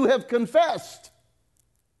what you have confessed.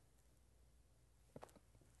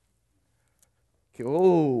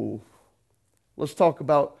 Okay, let's talk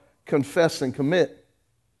about confess and commit.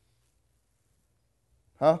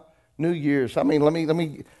 Huh? New Year's. I mean, let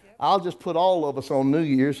me. I'll just put all of us on New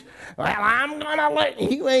Year's. Well, I'm gonna let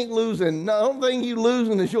you ain't losing. The only thing you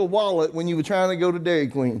losing is your wallet when you were trying to go to Dairy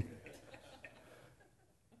Queen.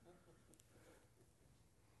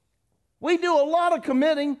 We do a lot of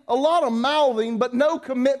committing, a lot of mouthing, but no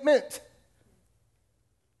commitment.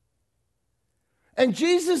 And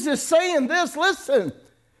Jesus is saying this, listen,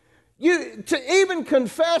 to even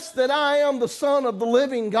confess that I am the Son of the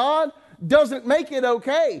living God doesn't make it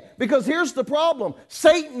okay. Because here's the problem.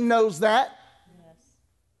 Satan knows that. Yes.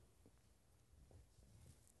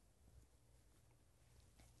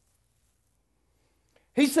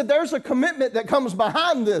 He said there's a commitment that comes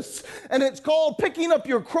behind this, and it's called picking up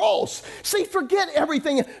your cross. See, forget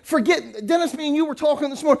everything. Forget, Dennis, me and you were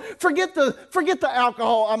talking this morning. Forget the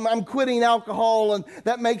alcohol. I'm quitting alcohol, and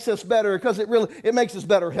that makes us better because it makes us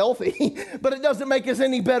better healthy, but it doesn't make us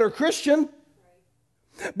any better Christian.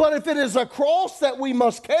 But if it is a cross that we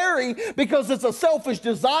must carry because it's a selfish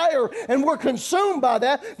desire and we're consumed by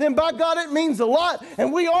that, then by God it means a lot,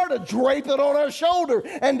 and we are to drape it on our shoulder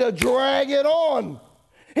and to drag it on.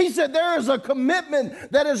 He said there is a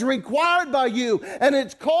commitment that is required by you, and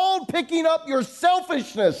it's called picking up your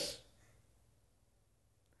selfishness.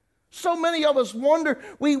 So many of us wonder,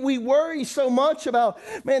 we worry so much about,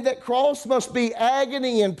 man, that cross must be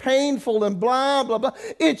agony and painful and blah, blah, blah.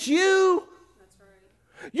 It's you.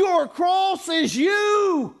 Your cross is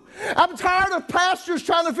you. I'm tired of pastors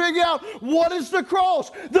trying to figure out what is the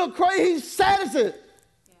cross. He says it.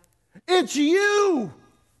 Yeah. It's you.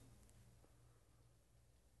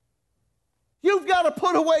 You've got to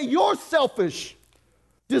put away your selfish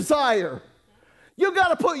desire. You've got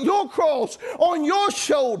to put your cross on your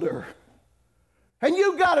shoulder. And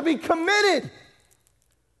you've got to be committed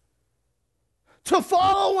to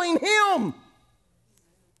following him.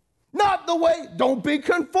 Not the way, don't be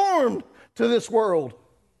conformed to this world.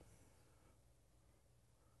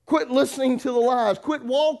 Quit listening to the lies. Quit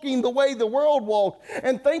walking the way the world walks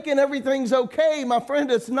and thinking everything's okay. My friend,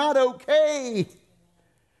 it's not okay.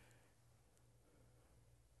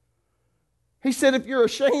 He said if you're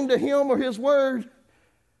ashamed of him or his word,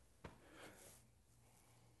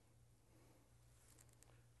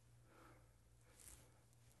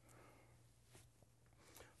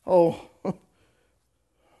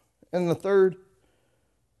 And the third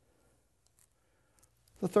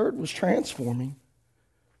was transforming.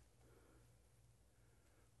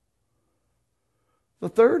 The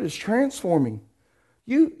third is transforming.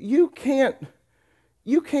 You can't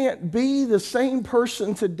be the same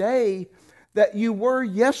person today that you were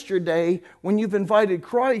yesterday when you've invited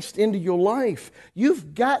Christ into your life.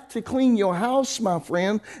 You've got to clean your house, my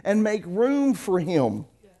friend, and make room for Him.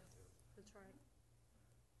 Yeah, that's right.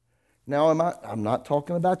 Now, I'm not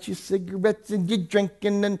talking about your cigarettes and your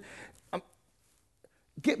drinking and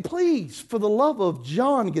please, for the love of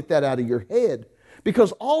John, get that out of your head.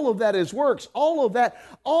 Because all of that is works. All of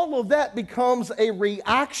that becomes a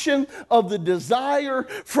reaction of the desire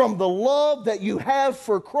from the love that you have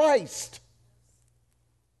for Christ.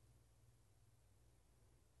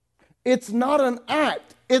 It's not an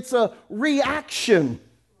act, it's a reaction.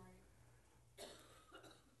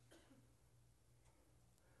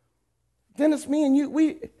 Dennis, me and you,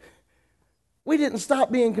 we didn't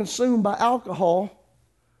stop being consumed by alcohol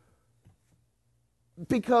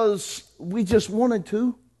because we just wanted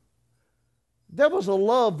to. There was a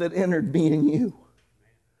love that entered me and you.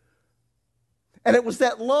 And it was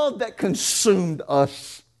that love that consumed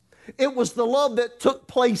us. It was the love that took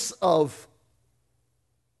place of.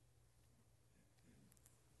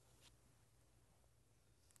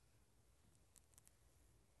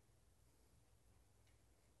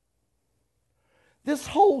 This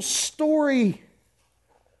whole story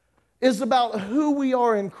is about who we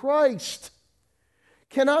are in Christ.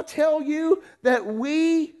 Can I tell you that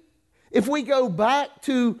if we go back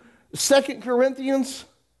to 2 Corinthians,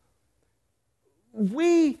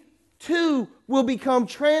 we too will become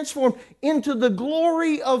transformed into the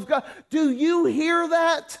glory of God. Do you hear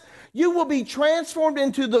that? You will be transformed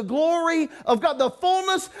into the glory of God, the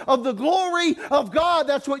fullness of the glory of God.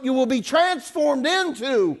 That's what you will be transformed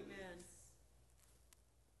into.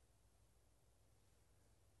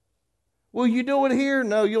 Will you do it here?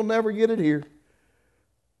 No, you'll never get it here.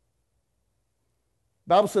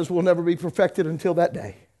 The Bible says we'll never be perfected until that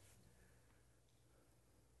day.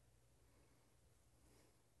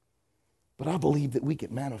 But I believe that we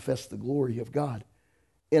can manifest the glory of God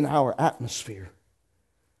in our atmosphere.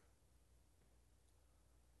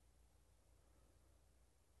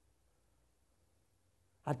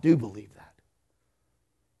 I do believe that.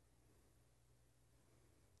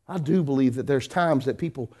 I do believe that there's times that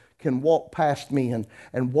people can walk past me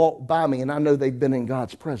and walk by me, and I know they've been in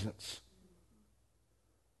God's presence.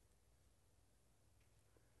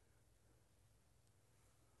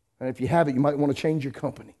 And if you haven't, you might want to change your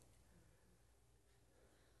company.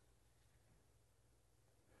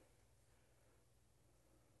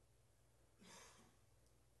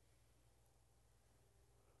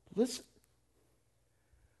 Listen,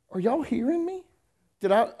 are y'all hearing me?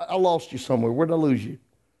 I lost you somewhere. Where did I lose you?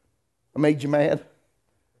 I made you mad?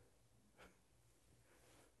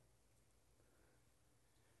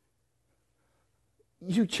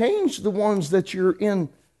 You change the ones that you're in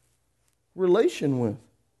relation with.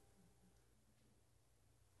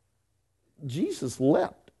 Jesus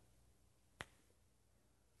leapt.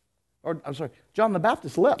 John the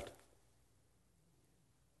Baptist leapt.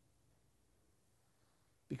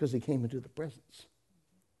 Because he came into the presence.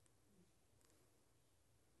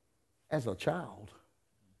 As a child.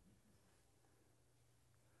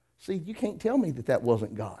 See, you can't tell me that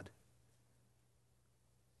wasn't God.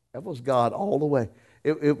 That was God all the way.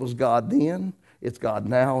 It was God then, it's God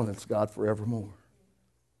now, and it's God forevermore.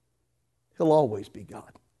 He'll always be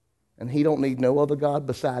God. And he don't need no other God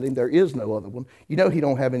beside him. There is no other one. You know he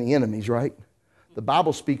don't have any enemies, right? The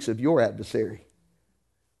Bible speaks of your adversary.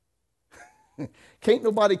 Can't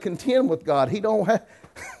nobody contend with God. He don't have...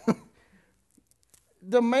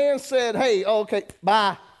 The man said, hey, okay,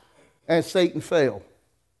 bye. And Satan fell.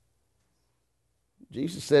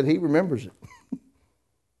 Jesus said he remembers it.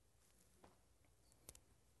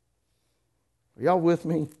 Are y'all with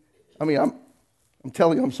me? I mean, I'm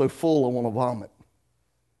telling you, I'm so full I want to vomit.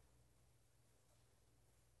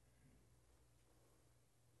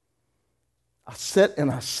 I sit and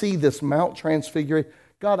I see this Mount Transfiguration.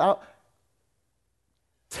 God,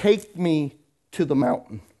 take me to the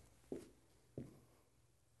mountain.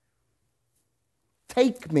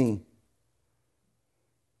 Take me.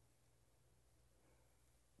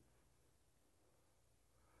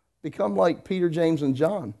 Become like Peter, James, and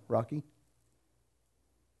John, Rocky.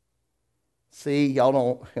 See, y'all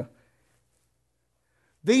don't.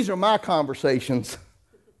 These are my conversations.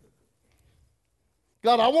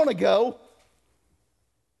 God, I want to go.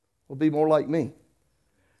 Will be more like me.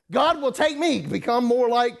 God will take me to become more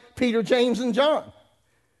like Peter, James, and John.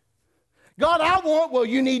 God, I want, well,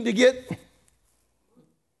 you need to get.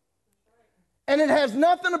 And it has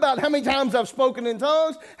nothing about how many times I've spoken in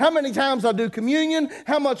tongues, how many times I do communion,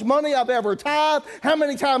 how much money I've ever tithed, how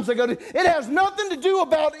many times I go to. It has nothing to do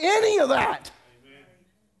about any of that. Amen.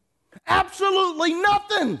 Absolutely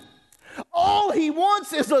nothing. All he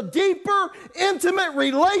wants is a deeper, intimate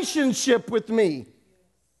relationship with me.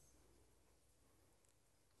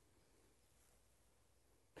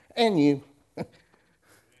 And you.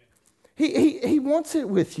 He wants it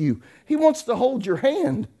with you. He wants to hold your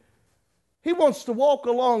hand. He wants to walk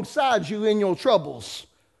alongside you in your troubles.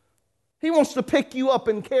 He wants to pick you up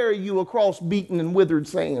and carry you across beaten and withered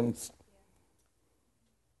sands.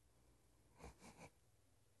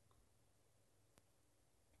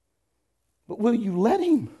 But will you let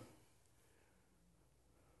him?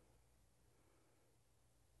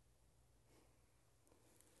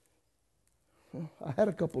 Well, I had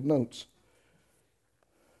a couple notes.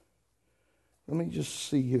 Let me just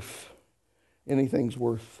see if anything's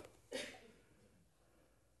worth.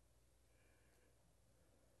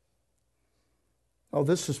 Oh,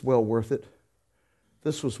 this is well worth it.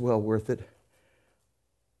 This was well worth it.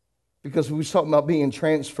 Because we was talking about being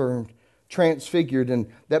transfigured, and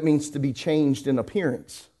that means to be changed in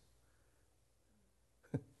appearance.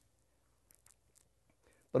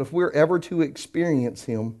 But if we're ever to experience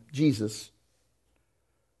him, Jesus,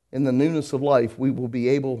 in the newness of life, we will be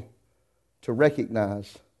able to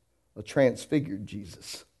recognize a transfigured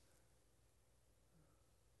Jesus.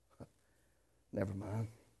 Never mind.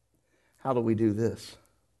 How do we do this?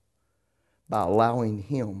 By allowing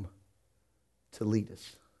him to lead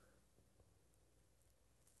us.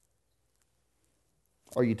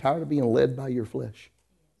 Are you tired of being led by your flesh?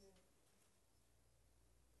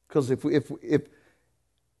 Because if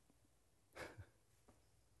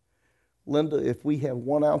Linda, if we have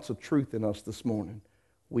 1 ounce of truth in us this morning,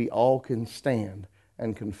 we all can stand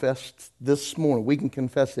and confess this morning. We can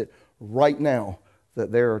confess it right now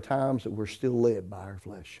that there are times that we're still led by our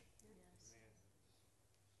flesh.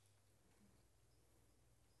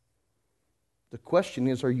 The question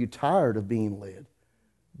is, are you tired of being led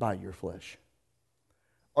by your flesh?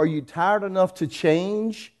 Are you tired enough to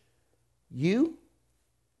change you?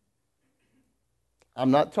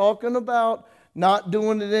 I'm not talking about not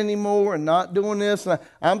doing it anymore and not doing this.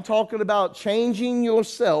 I'm talking about changing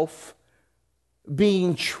yourself,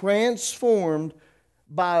 being transformed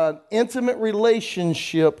by an intimate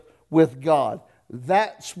relationship with God.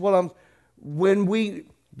 That's what when we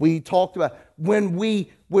talked about, when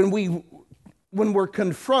we're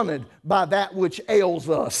confronted by that which ails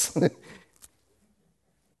us.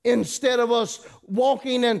 Instead of us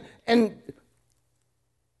walking and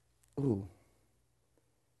ooh,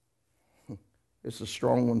 it's a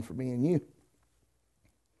strong one for me and you.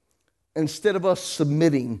 Instead of us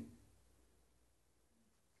submitting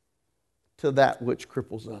to that which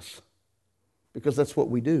cripples us, because that's what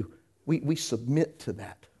we do. We submit to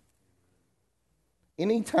that.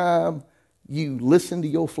 Anytime you listen to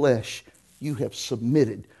your flesh, you have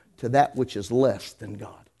submitted to that which is less than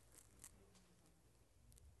God.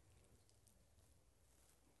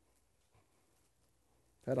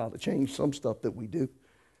 That ought to change some stuff that we do.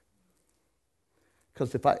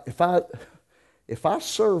 Because if I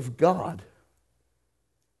serve God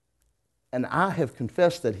and I have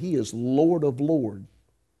confessed that he is Lord of lords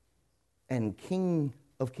and King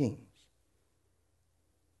of kings,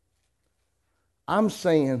 I'm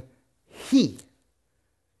saying he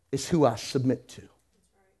is who I submit to.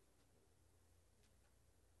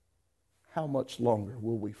 How much longer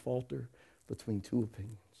will we falter between two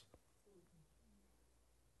opinions?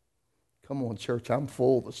 Come on, church, I'm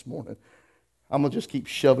full this morning. I'm going to just keep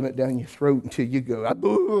shoving it down your throat until you go, I'm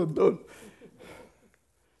done.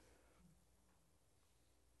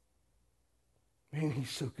 Man, he's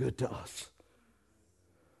so good to us.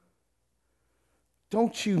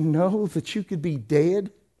 Don't you know that you could be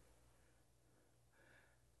dead?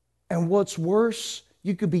 And what's worse,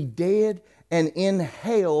 you could be dead and in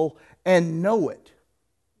hell and know it.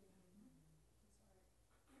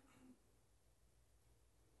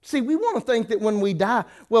 See, we want to think that when we die,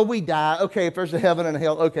 well, we die. Okay, if there's a heaven and a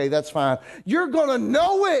hell, okay, that's fine. You're going to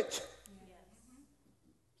know it.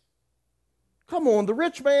 Come on, the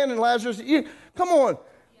rich man and Lazarus, come on.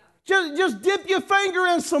 Just dip your finger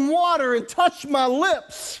in some water and touch my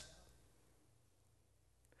lips.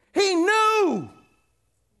 He knew.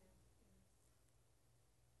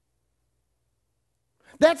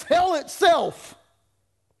 That's hell itself.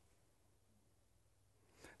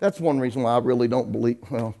 That's one reason why I really don't believe.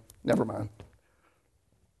 Well, never mind.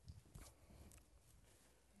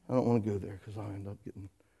 I don't want to go there because I end up getting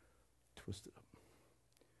twisted up.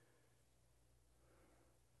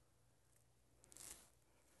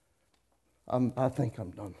 I think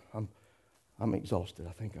I'm done. I'm exhausted.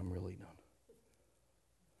 I think I'm really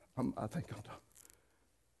done. I think I'm done.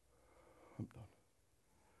 I'm done.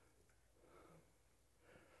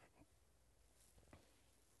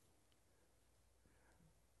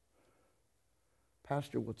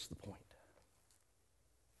 Pastor, what's the point?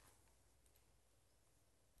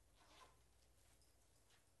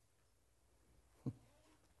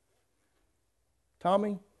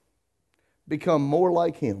 Tommy, become more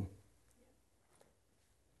like him.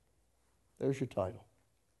 There's your title.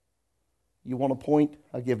 You want a point?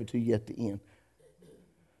 I'll give it to you at the end.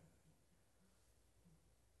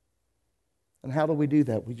 And how do we do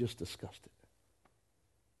that? We just discussed it.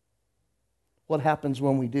 What happens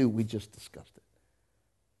when we do? We just discussed it.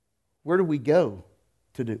 Where do we go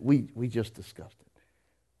to do? We just discussed it.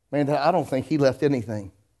 Man, I don't think he left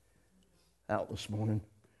anything out this morning.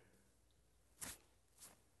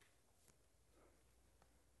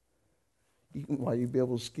 Why you'd be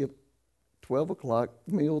able to skip 12 o'clock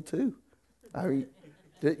meal too. I mean,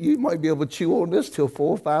 you might be able to chew on this till 4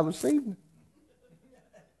 or 5 this evening.